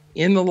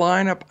in the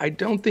lineup, I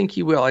don't think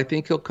he will. I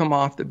think he'll come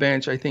off the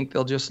bench. I think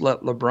they'll just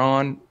let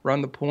LeBron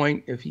run the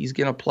point. If he's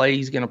going to play,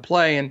 he's going to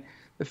play. And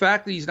the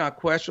fact that he's not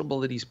questionable,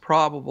 that he's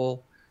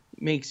probable,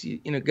 makes you,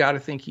 got to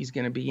think he's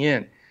going to be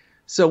in.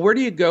 So where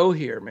do you go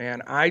here,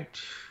 man? I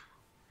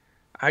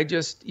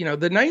just,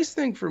 the nice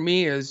thing for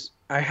me is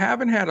I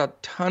haven't had a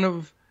ton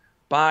of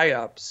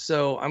buy-ups,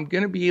 so I'm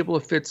going to be able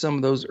to fit some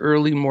of those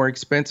early, more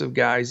expensive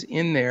guys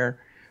in there.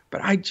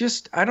 But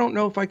I don't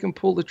know if I can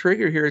pull the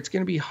trigger here. It's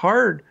going to be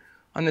hard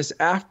on this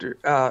after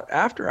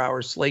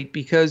hours slate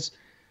because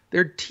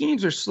their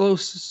teams are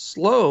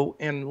slow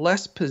and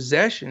less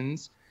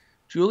possessions.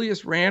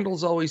 Julius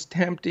Randle's always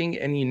tempting,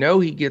 and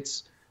he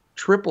gets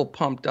triple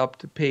pumped up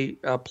to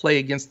play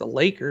against the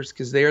Lakers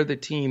because they're the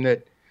team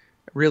that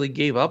really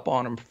gave up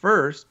on him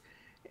first.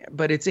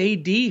 But it's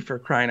AD, for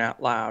crying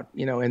out loud,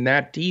 in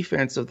that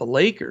defense of the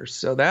Lakers.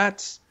 So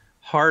that's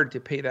hard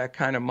to pay that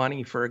kind of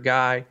money for a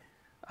guy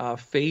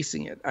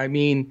facing it. I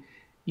mean,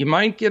 you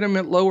might get him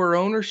at lower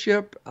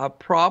ownership. I'll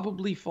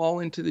probably fall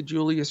into the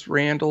Julius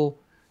Randle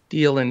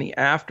deal in the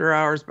after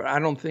hours, but I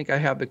don't think I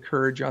have the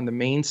courage on the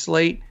main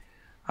slate.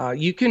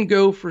 You can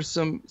go for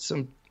some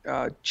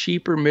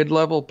cheaper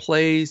mid-level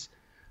plays.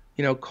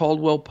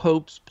 Caldwell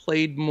Pope's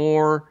played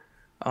more.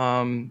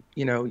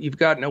 You've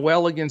got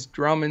Noel against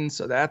Drummond,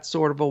 so that's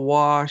sort of a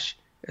wash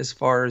as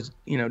far as,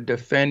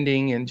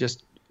 defending and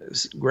just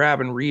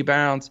grabbing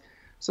rebounds.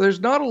 So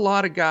there's not a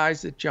lot of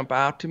guys that jump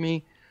out to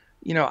me.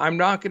 I'm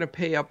not going to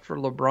pay up for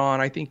LeBron.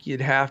 I think you'd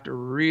have to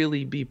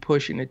really be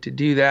pushing it to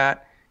do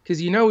that because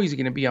he's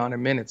going to be on a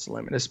minutes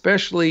limit,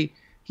 especially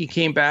he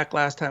came back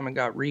last time and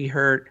got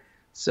re-hurt.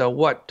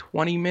 So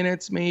 20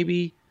 minutes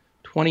maybe,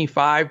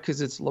 25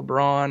 because it's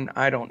LeBron?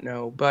 I don't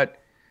know. But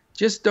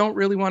just don't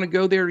really want to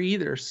go there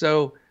either.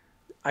 So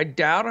I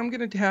doubt I'm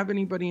going to have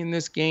anybody in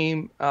this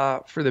game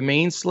for the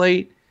main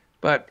slate,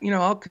 but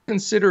I'll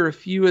consider a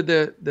few of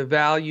the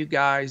value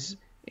guys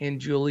and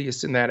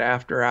Julius in that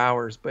after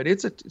hours. But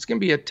it's going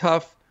to be a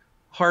tough,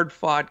 hard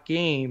fought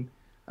game.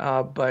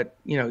 But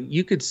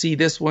you could see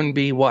this one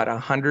be what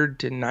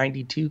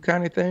 100-92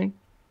 kind of thing.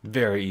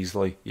 Very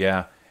easily,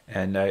 yeah.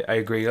 And I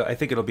agree. I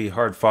think it'll be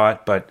hard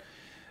fought, but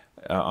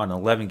on an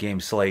 11 game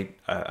slate,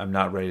 I'm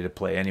not ready to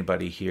play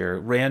anybody here.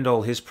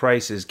 Randall, his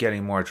price is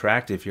getting more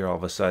attractive here all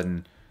of a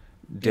sudden,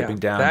 dipping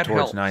down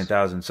towards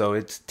 9,000. So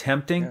it's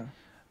tempting,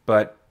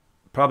 but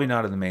probably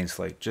not in the main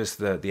slate, just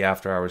the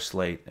after hours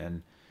slate,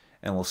 and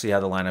we'll see how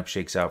the lineup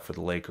shakes out for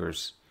the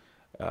Lakers.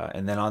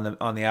 And then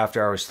on the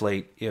after hours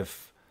slate,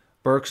 if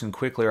Burks and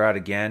Quickly are out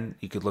again,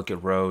 you could look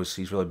at Rose.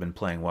 He's really been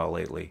playing well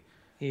lately.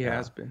 He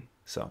has been.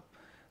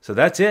 So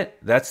that's it.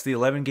 That's the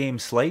 11 game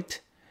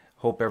slate.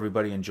 Hope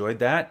everybody enjoyed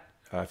that.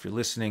 If you're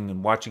listening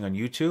and watching on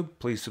YouTube,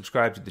 please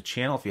subscribe to the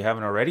channel if you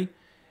haven't already.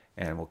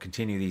 And we'll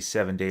continue these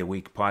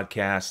 7-day-a-week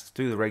podcasts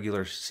through the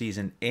regular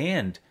season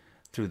and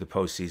through the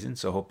postseason.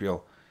 So hope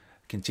you'll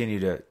continue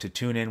to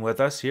tune in with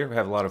us here. We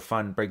have a lot of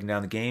fun breaking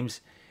down the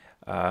games.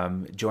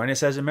 Join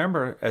us as a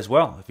member as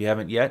well. If you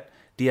haven't yet,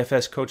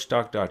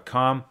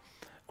 dfscoachdoc.com.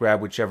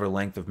 Grab whichever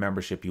length of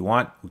membership you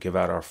want. We give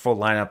out our full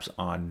lineups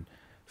on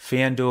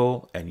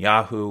Fanduel and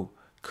Yahoo,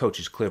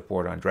 Coach's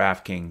Clipboard on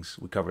Draftkings.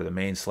 We cover the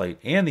main slate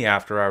and the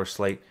after-hours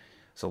slate.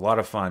 It's a lot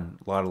of fun,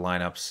 a lot of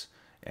lineups,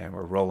 and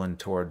we're rolling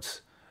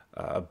towards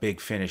a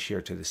big finish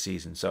here to the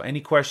season. So any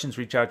questions,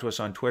 reach out to us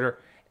on Twitter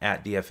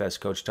at DFS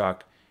Coach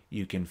Talk.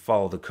 You can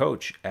follow the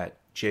coach at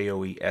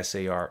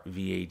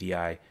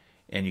JOESARVADI,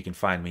 and you can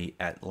find me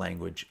at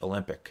Language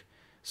Olympic.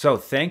 So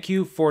thank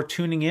you for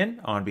tuning in.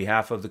 On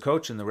behalf of the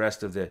coach and the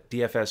rest of the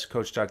DFS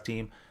Coach Talk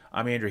team,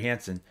 I'm Andrew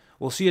Hansen.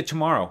 We'll see you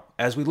tomorrow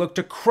as we look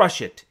to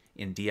crush it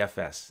in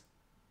DFS.